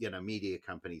the media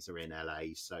companies are in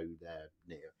LA, so they're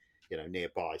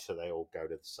nearby, so they all go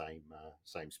to the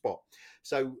same spot.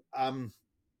 So on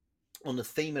the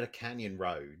theme of the canyon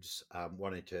roads,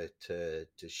 wanted to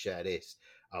share this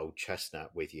old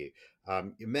chestnut with you.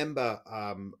 You remember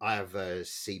I have a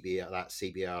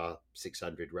CBR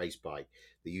 600 race bike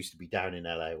that used to be down in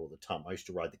LA all the time. I used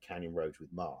to ride the canyon roads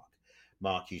with Mark.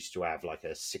 Mark used to have like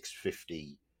a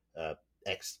 650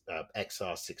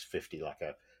 XR 650, like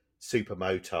a super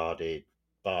motarded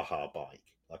Baja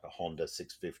bike, like a Honda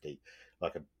 650,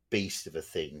 like a beast of a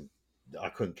thing. I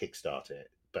couldn't kickstart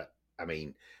it, but I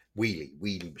mean,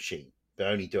 wheelie machine, but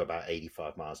only do about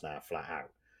 85 miles an hour flat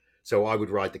out. So I would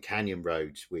ride the canyon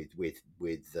roads with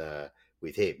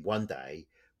him. One day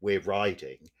we're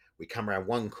riding, we come around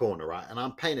one corner, right, and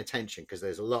I'm paying attention because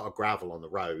there's a lot of gravel on the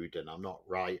road, and I'm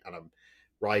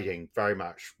riding very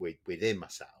much within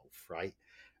myself, right?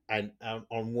 And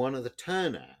on one of the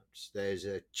turnouts, there's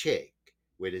a chick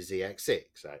with a ZX6,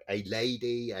 a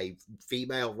lady, a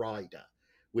female rider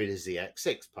with a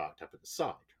ZX6 parked up at the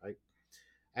side, right?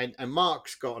 And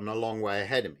Mark's gotten a long way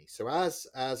ahead of me. So as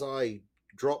I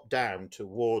drop down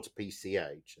towards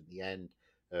PCH at the end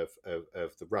of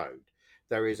the road,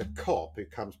 there is a cop who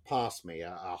comes past me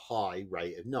at a high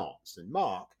rate of knots, and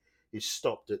Mark is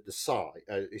stopped at the side,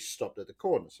 is stopped at the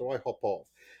corner. So I hop off.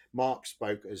 Mark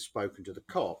has spoken to the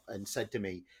cop and said to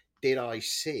me, "Did I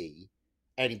see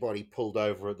anybody pulled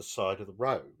over at the side of the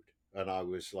road?" And I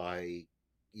was like,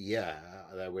 "Yeah."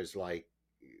 There was like,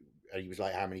 and he was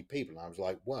like, "How many people?" And I was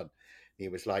like, "One." He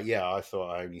was like, "Yeah, I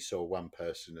thought I only saw one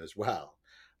person as well."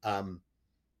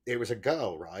 It was a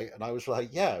girl, right? And I was like,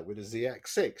 "Yeah, with a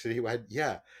ZX6." And he went,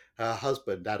 "Yeah, her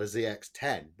husband had a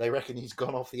ZX10. They reckon he's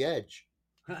gone off the edge."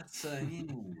 That's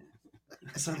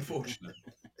that's unfortunate.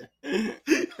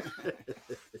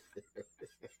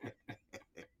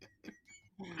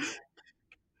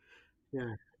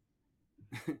 Yeah,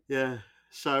 yeah.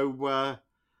 So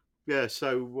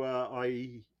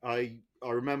I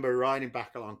remember riding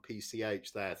back along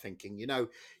PCH there, thinking,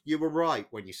 you were right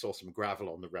when you saw some gravel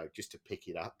on the road just to pick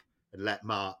it up and let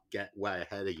Mark get way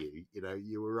ahead of you.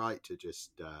 You were right to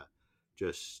just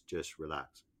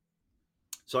relax.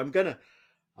 So I'm gonna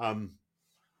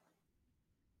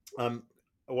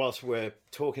whilst we're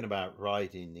talking about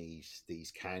riding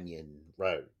these canyon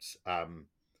roads,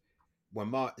 when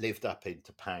Mark lived up in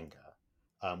Topanga,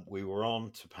 we were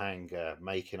on Topanga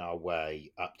making our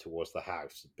way up towards the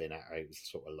house. It was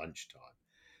sort of lunchtime,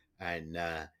 and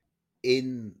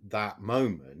in that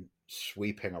moment,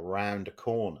 sweeping around a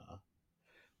corner,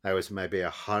 there was maybe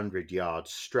 100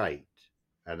 yards straight,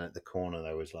 and at the corner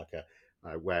there was like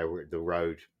where the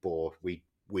road bore.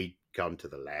 We'd gone to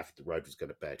the left. The road was going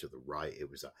to bear to the right.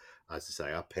 It was, as I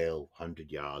say, uphill,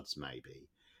 100 yards maybe.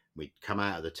 We'd come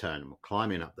out of the turn and we're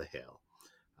climbing up the hill.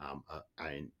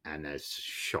 And there's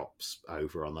shops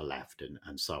over on the left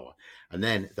and so on. And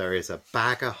then there is a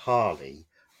bagger Harley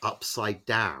upside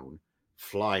down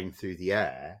flying through the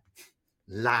air,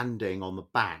 landing on the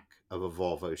back of a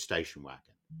Volvo station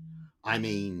wagon. I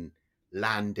mean,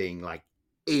 landing like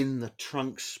in the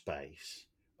trunk space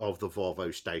of the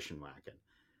Volvo station wagon.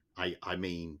 I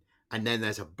mean, and then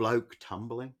there's a bloke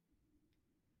tumbling.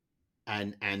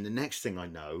 And the next thing I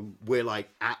know, we're like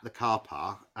at the car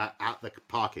park, at the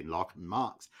parking lot, and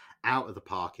Mark's out of the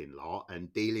parking lot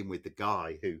and dealing with the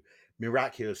guy who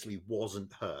miraculously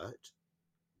wasn't hurt.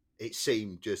 It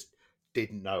seemed just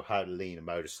didn't know how to lean a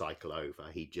motorcycle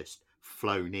over. He'd just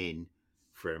flown in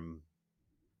from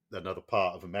another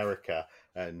part of America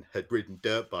and had ridden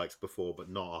dirt bikes before, but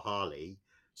not a Harley.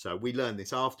 So we learned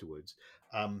this afterwards.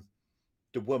 A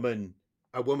woman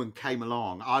came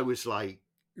along. I was like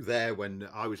there when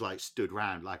I was like stood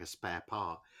round like a spare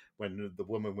part when the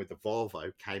woman with the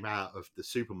Volvo came out of the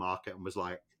supermarket and was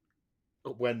like,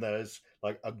 when there's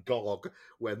like a gog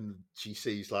when she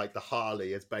sees like the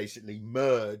Harley has basically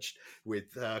merged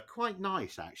with quite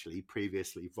nice actually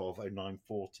previously Volvo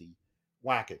 940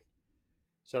 wagon.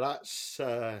 So that's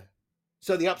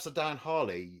so the upside down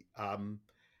Harley, and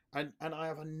I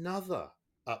have another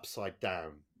upside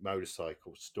down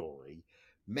motorcycle story.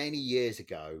 Many years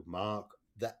ago, Mark,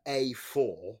 the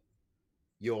A4,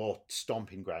 your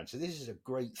stomping ground. So this is a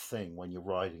great thing when you're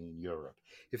riding in Europe.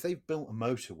 If they've built a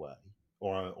motorway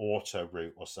or an auto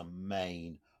route or some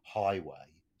main highway,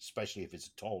 especially if it's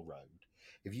a toll road,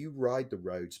 if you ride the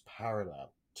roads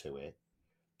parallel to it,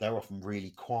 they're often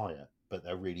really quiet, but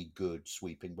they're really good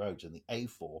sweeping roads. And the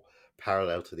A4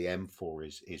 parallel to the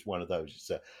M4 is one of those.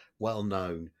 It's a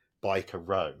well-known biker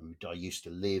road. I used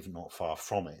to live not far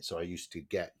from it, so I used to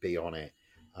be on it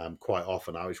quite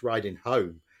often. I was riding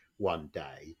home one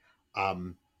day,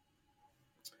 and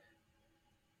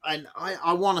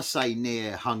I want to say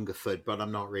near Hungerford, but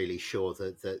I'm not really sure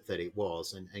that it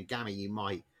was. And Gammy, you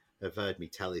might have heard me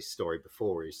tell this story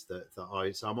before. Is that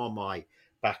I'm on my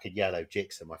back of yellow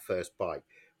Gixxer, my first bike,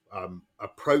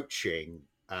 approaching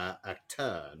a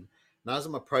turn. And as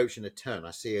I'm approaching a turn,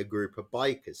 I see a group of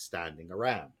bikers standing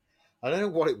around. I don't know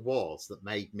what it was that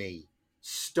made me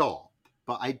stop,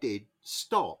 but I did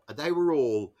stop. And they were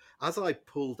all, as I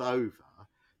pulled over,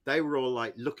 they were all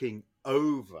like looking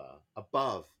over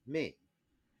above me.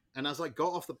 And as I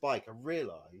got off the bike, I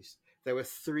realized there were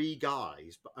 3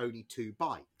 guys, but only 2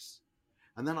 bikes.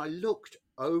 And then I looked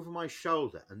over my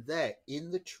shoulder, and there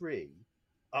in the tree,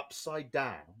 upside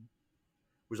down,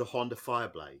 was a Honda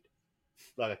Fireblade,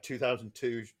 like a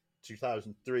 2002,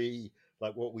 2003,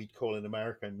 like what we'd call in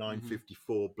America,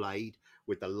 954 blade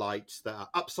with the lights that are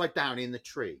upside down in the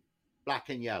tree, black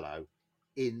and yellow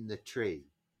in the tree.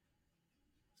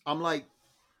 I'm like,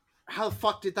 how the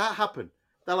fuck did that happen?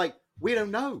 They're like, we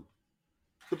don't know.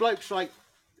 The bloke's like,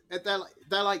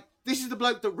 they're like, this is the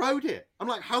bloke that rode it. I'm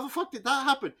like, how the fuck did that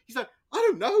happen? He's like, I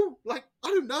don't know. Like, I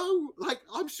don't know. Like,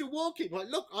 I'm still walking. Like,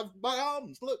 look, my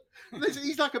arms, look.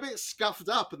 He's like a bit scuffed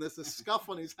up and there's a scuff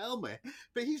on his helmet.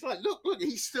 But he's like, look,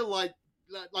 he's still like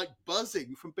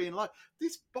buzzing from being like,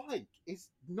 this bike is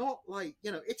not like,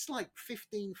 it's like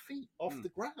 15 feet off the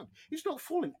ground. It's not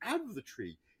falling out of the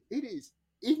tree. It is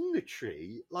in the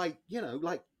tree, like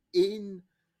in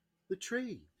the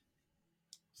tree.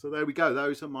 So there we go.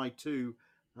 Those are my two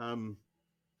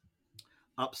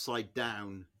upside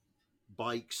down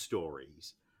bike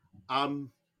stories. John,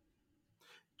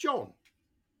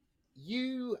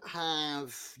 you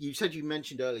said you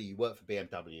mentioned earlier you work for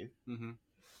BMW.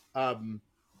 Mm-hmm.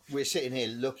 We're sitting here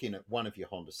looking at one of your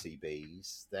Honda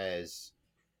CBs. There's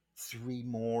 3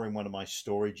 more in one of my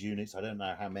storage units. I don't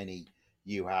know how many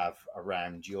you have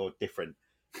around your different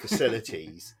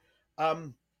facilities.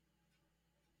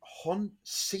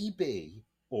 CB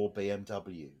or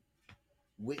BMW?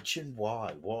 Which and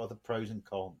why? What are the pros and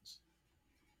cons?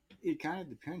 It kind of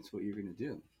depends what you're going to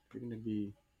do. If you're going to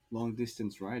be long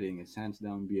distance riding, it's hands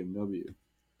down BMW.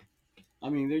 I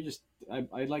mean, they're just,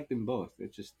 I like them both.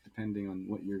 It's just depending on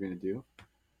what you're going to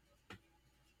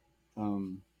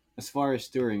do. As far as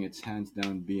touring, it's hands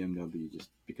down BMW just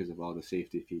because of all the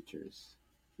safety features.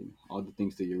 All the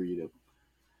things that you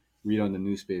read on the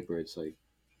newspaper. It's like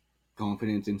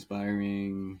confidence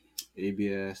inspiring,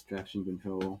 ABS, traction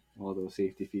control, all those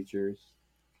safety features.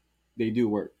 They do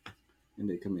work and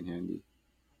they come in handy.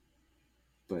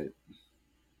 But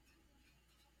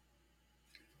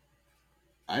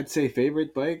I'd say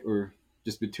favorite bike or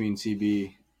just between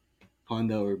CB,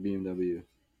 Honda, or BMW?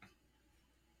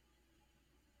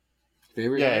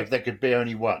 Favorite bike? If there could be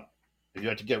only one. If you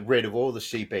had to get rid of all the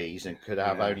CBs and could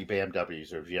have only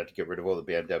BMWs, or if you had to get rid of all the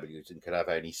BMWs and could have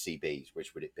only CBs,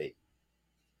 which would it be?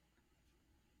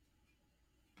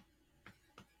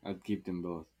 I'd keep them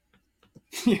both.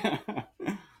 Yeah.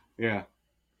 Yeah.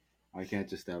 I can't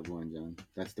just have one, John.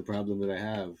 That's the problem that I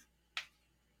have.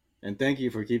 And thank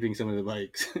you for keeping some of the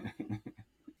bikes.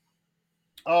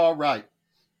 All right.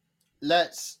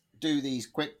 Let's do these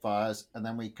quick fires and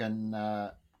then we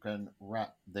can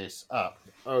wrap this up.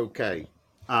 Okay.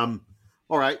 All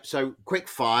right. So quick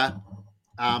fire.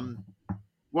 What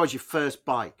was your first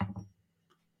bike?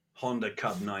 Honda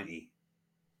Cub 90.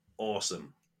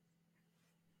 Awesome.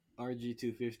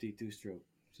 RG250 two-stroke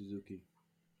Suzuki.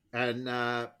 And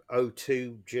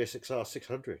 02 GSXR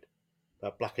 600.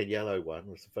 That black and yellow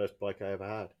one was the first bike I ever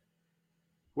had.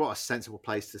 What a sensible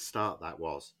place to start that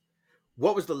was.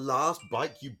 What was the last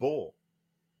bike you bought?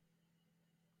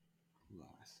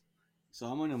 So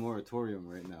I'm on a moratorium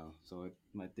right now, so it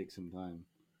might take some time.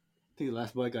 I think the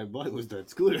last bike I bought was that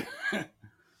scooter.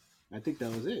 I think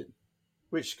that was it.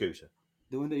 Which scooter?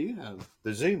 The one that you have.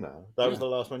 The Zuma? That was the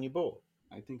last one you bought?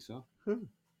 I think so.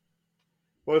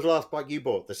 What was the last bike you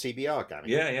bought? The CBR,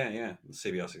 Gary? Yeah. The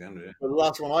CBR 600, yeah. Well, the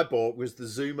last one I bought was the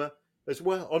Zuma as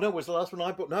well. Oh, no, was the last one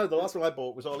I bought? No, the last one I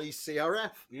bought was Ollie's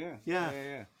CRF.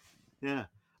 Yeah.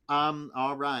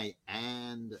 All right.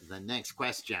 And the next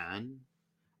question.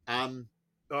 All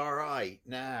right.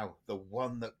 Now, the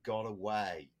one that got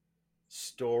away.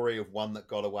 Story of one that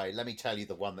got away. Let me tell you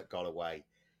the one that got away.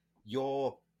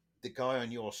 The guy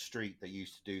on your street that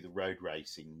used to do the road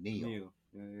racing, Neil.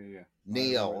 Yeah.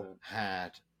 Neil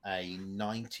had a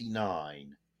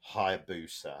 99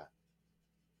 Hayabusa,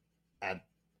 and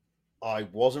I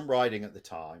wasn't riding at the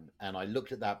time, and I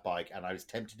looked at that bike and I was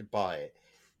tempted to buy it,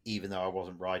 even though I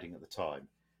wasn't riding at the time,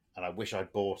 and I wish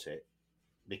I'd bought it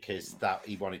because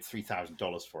he wanted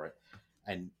 $3,000 for it,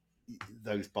 and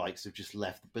those bikes have just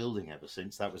left the building ever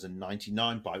since. That was a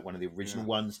 99 bike, one of the original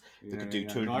ones that could do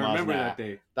 200 miles. I remember that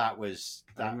day. I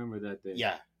remember that day.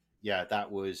 Yeah, that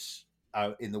was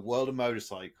in the world of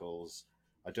motorcycles.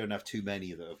 I don't have too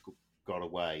many that have got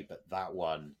away, but that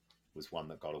one was one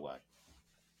that got away.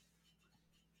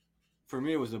 For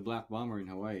me, it was the Black Bomber in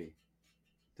Hawaii,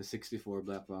 the '64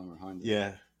 Black Bomber Honda.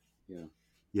 Yeah.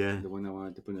 The one I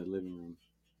wanted to put in the living room.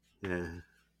 Yeah.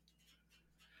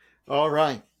 All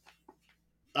right.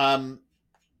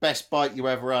 Best bike you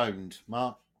ever owned,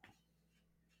 Mark?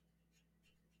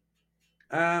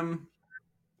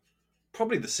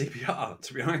 Probably the CBR,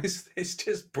 to be honest. It's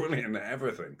just brilliant at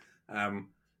everything. And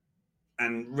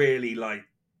really like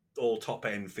all top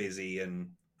end fizzy,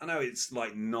 and I know it's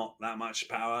like not that much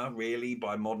power really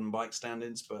by modern bike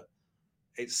standards, but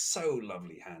it's so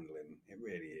lovely handling. It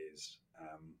really is.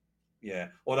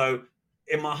 Although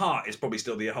in my heart, it's probably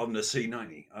still the Honda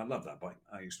C90. I love that bike.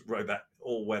 I used to ride that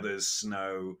all weathers,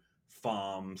 snow,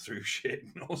 farm through shit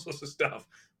and all sorts of stuff.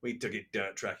 We took it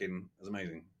dirt tracking. It was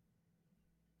amazing.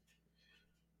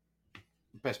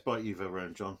 Best bike you've ever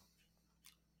owned, John?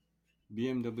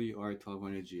 BMW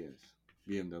R1200 GS.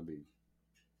 BMW.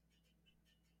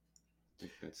 I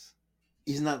think that's.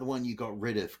 Isn't that the one you got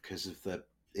rid of because of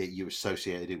you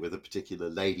associated it with a particular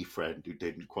lady friend who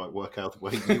didn't quite work out the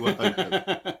way you were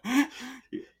hoping?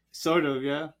 Sort of,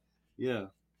 yeah. Yeah.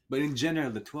 But in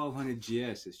general, the 1200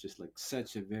 GS is just like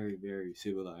such a very, very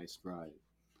civilized ride.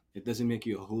 It doesn't make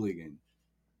you a hooligan.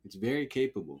 It's very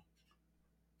capable,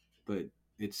 but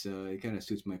it kind of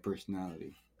suits my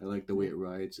personality. I like the way it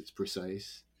rides. It's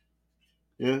precise.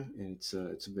 Yeah. And it's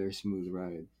a very smooth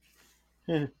ride.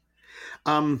 Yeah.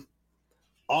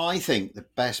 I think the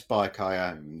best bike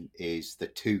I own is the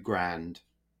 $2,000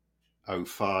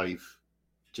 05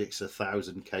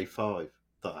 ZX1000 K5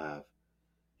 that I have.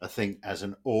 I think as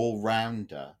an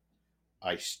all-rounder,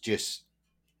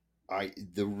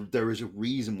 there is a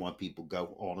reason why people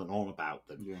go on and on about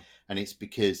them, and it's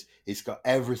because it's got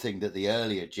everything that the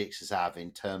earlier Gixxers have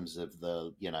in terms of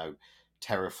the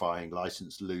terrifying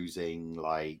license losing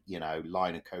line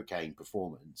of cocaine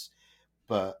performance,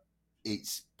 but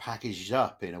it's packaged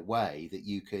up in a way that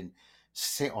you can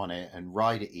sit on it and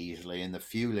ride it easily, and the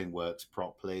fueling works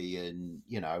properly, and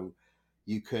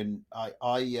you can.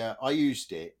 I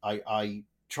used it. I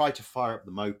tried to fire up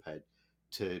the moped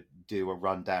to do a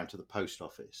run down to the post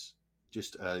office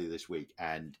just earlier this week,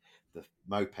 and the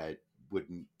moped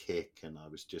wouldn't kick, and I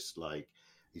was just like,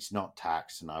 it's not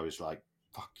taxed, and I was like,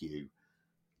 fuck you.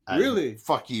 Really?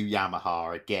 Fuck you,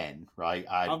 Yamaha again, right?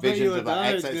 I I'll had bet you visions of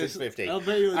that XS650. I'll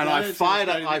bet you and I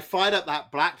fired up that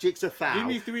black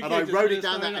ZX1000 and I wrote it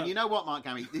down there. And you know what, Mark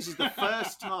Gammy? This is the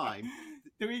first time.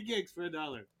 3 gigs for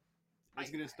 $1. It's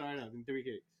going to start up in 3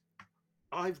 gigs.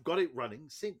 I've got it running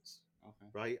since.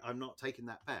 Okay. Right? I'm not taking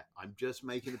that bet. I'm just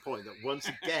making the point that once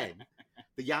again,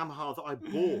 the Yamaha that I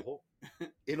bought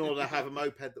in order to have a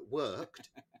moped that worked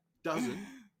doesn't.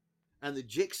 And the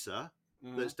Gixxer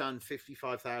that's done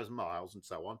 55,000 miles and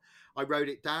so on, I rode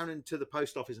it down into the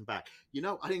post office and back.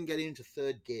 I didn't get into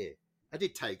third gear. I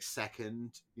did take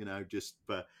second,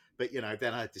 but then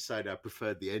I decided I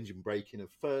preferred the engine braking of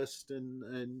first,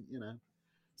 and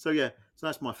so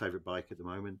that's my favorite bike at the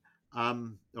moment.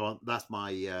 Well, that's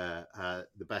my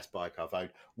the best bike I've owned.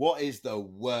 What is the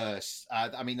worst?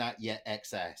 That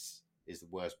XS is the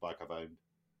worst bike I've owned.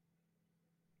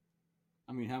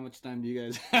 I mean, how much time do you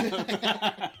guys have?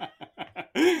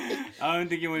 I don't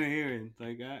think you want to hear it.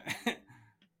 Like,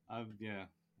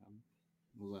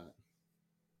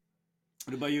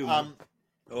 what about you?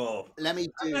 Let me.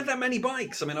 I don't have that many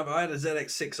bikes. I mean, I had a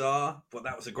ZX6R, but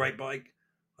that was a great bike.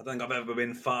 I don't think I've ever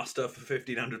been faster for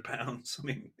 £1,500. I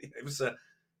mean, it was I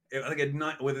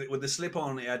think with the slip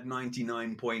on, it had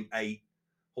 99.8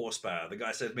 horsepower. The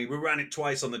guy said to me, "We ran it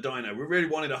twice on the dyno. We really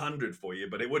wanted 100 for you,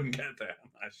 but it wouldn't get there."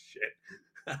 I'm like, shit.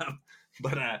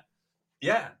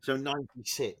 Yeah. So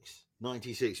 96.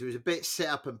 It was a bit sit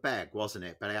up and bag, wasn't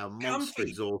it? But it had a monster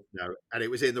exhaust, and it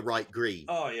was in the right green.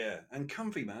 Oh yeah, and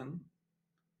comfy, man.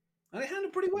 And it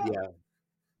handled pretty well.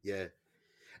 Yeah.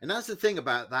 And that's the thing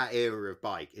about that era of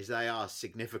bike, is they are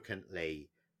significantly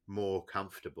more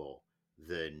comfortable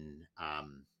than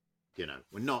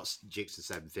we're not Gixxer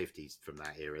 750s from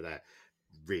that era. They're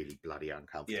really bloody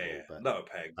uncomfortable. Yeah. But lower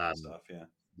pegs and stuff.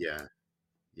 Yeah.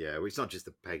 Well, it's not just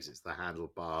the pegs; it's the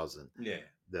handlebars and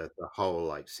the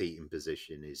whole seating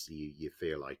position. Is you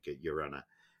feel like you're on a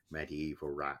medieval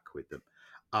rack with them.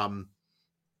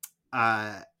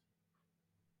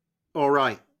 All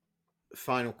right.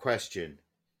 Final question.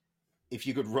 If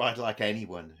you could ride like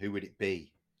anyone, who would it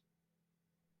be?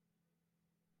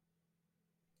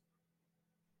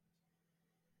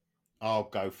 I'll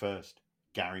go first.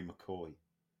 Gary McCoy.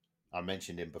 I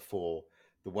mentioned him before.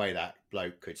 The way that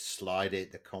bloke could slide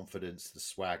it, the confidence, the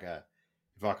swagger.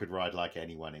 If I could ride like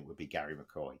anyone, it would be Gary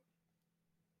McCoy.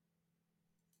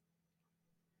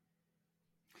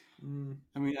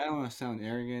 I mean, I don't want to sound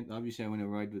arrogant. Obviously, I want to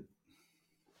ride with...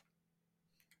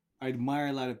 I admire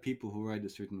a lot of people who ride a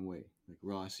certain way, like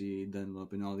Rossi,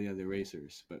 Dunlop, and all the other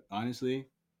racers. But honestly,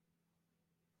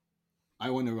 I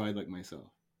want to ride like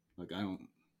myself. Like, I don't...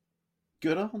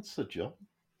 Good answer, John.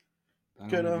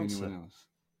 Good answer. Anyone else.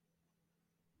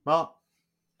 Mark?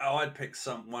 Oh, I'd pick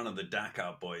one of the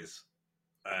Dakar boys,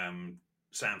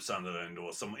 Sam Sunderland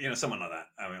or someone like that.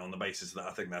 I mean, on the basis that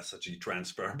I think that's such a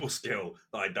transferable skill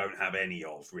that I don't have any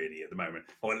of really at the moment.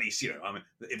 Or at least, I mean,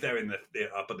 if they're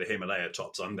up at the Himalaya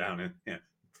tops, I'm down in,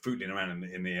 footling around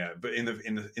in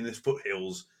the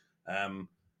foothills.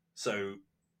 So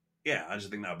yeah, I just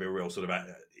think that would be a real sort of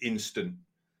instant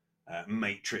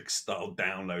Matrix style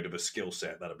download of a skill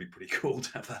set. That'd be pretty cool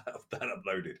to have that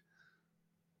uploaded.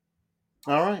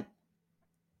 All right.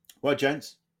 Well,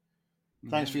 gents,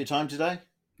 thanks for your time today.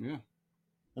 Yeah.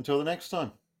 Until the next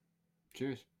time.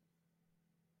 Cheers.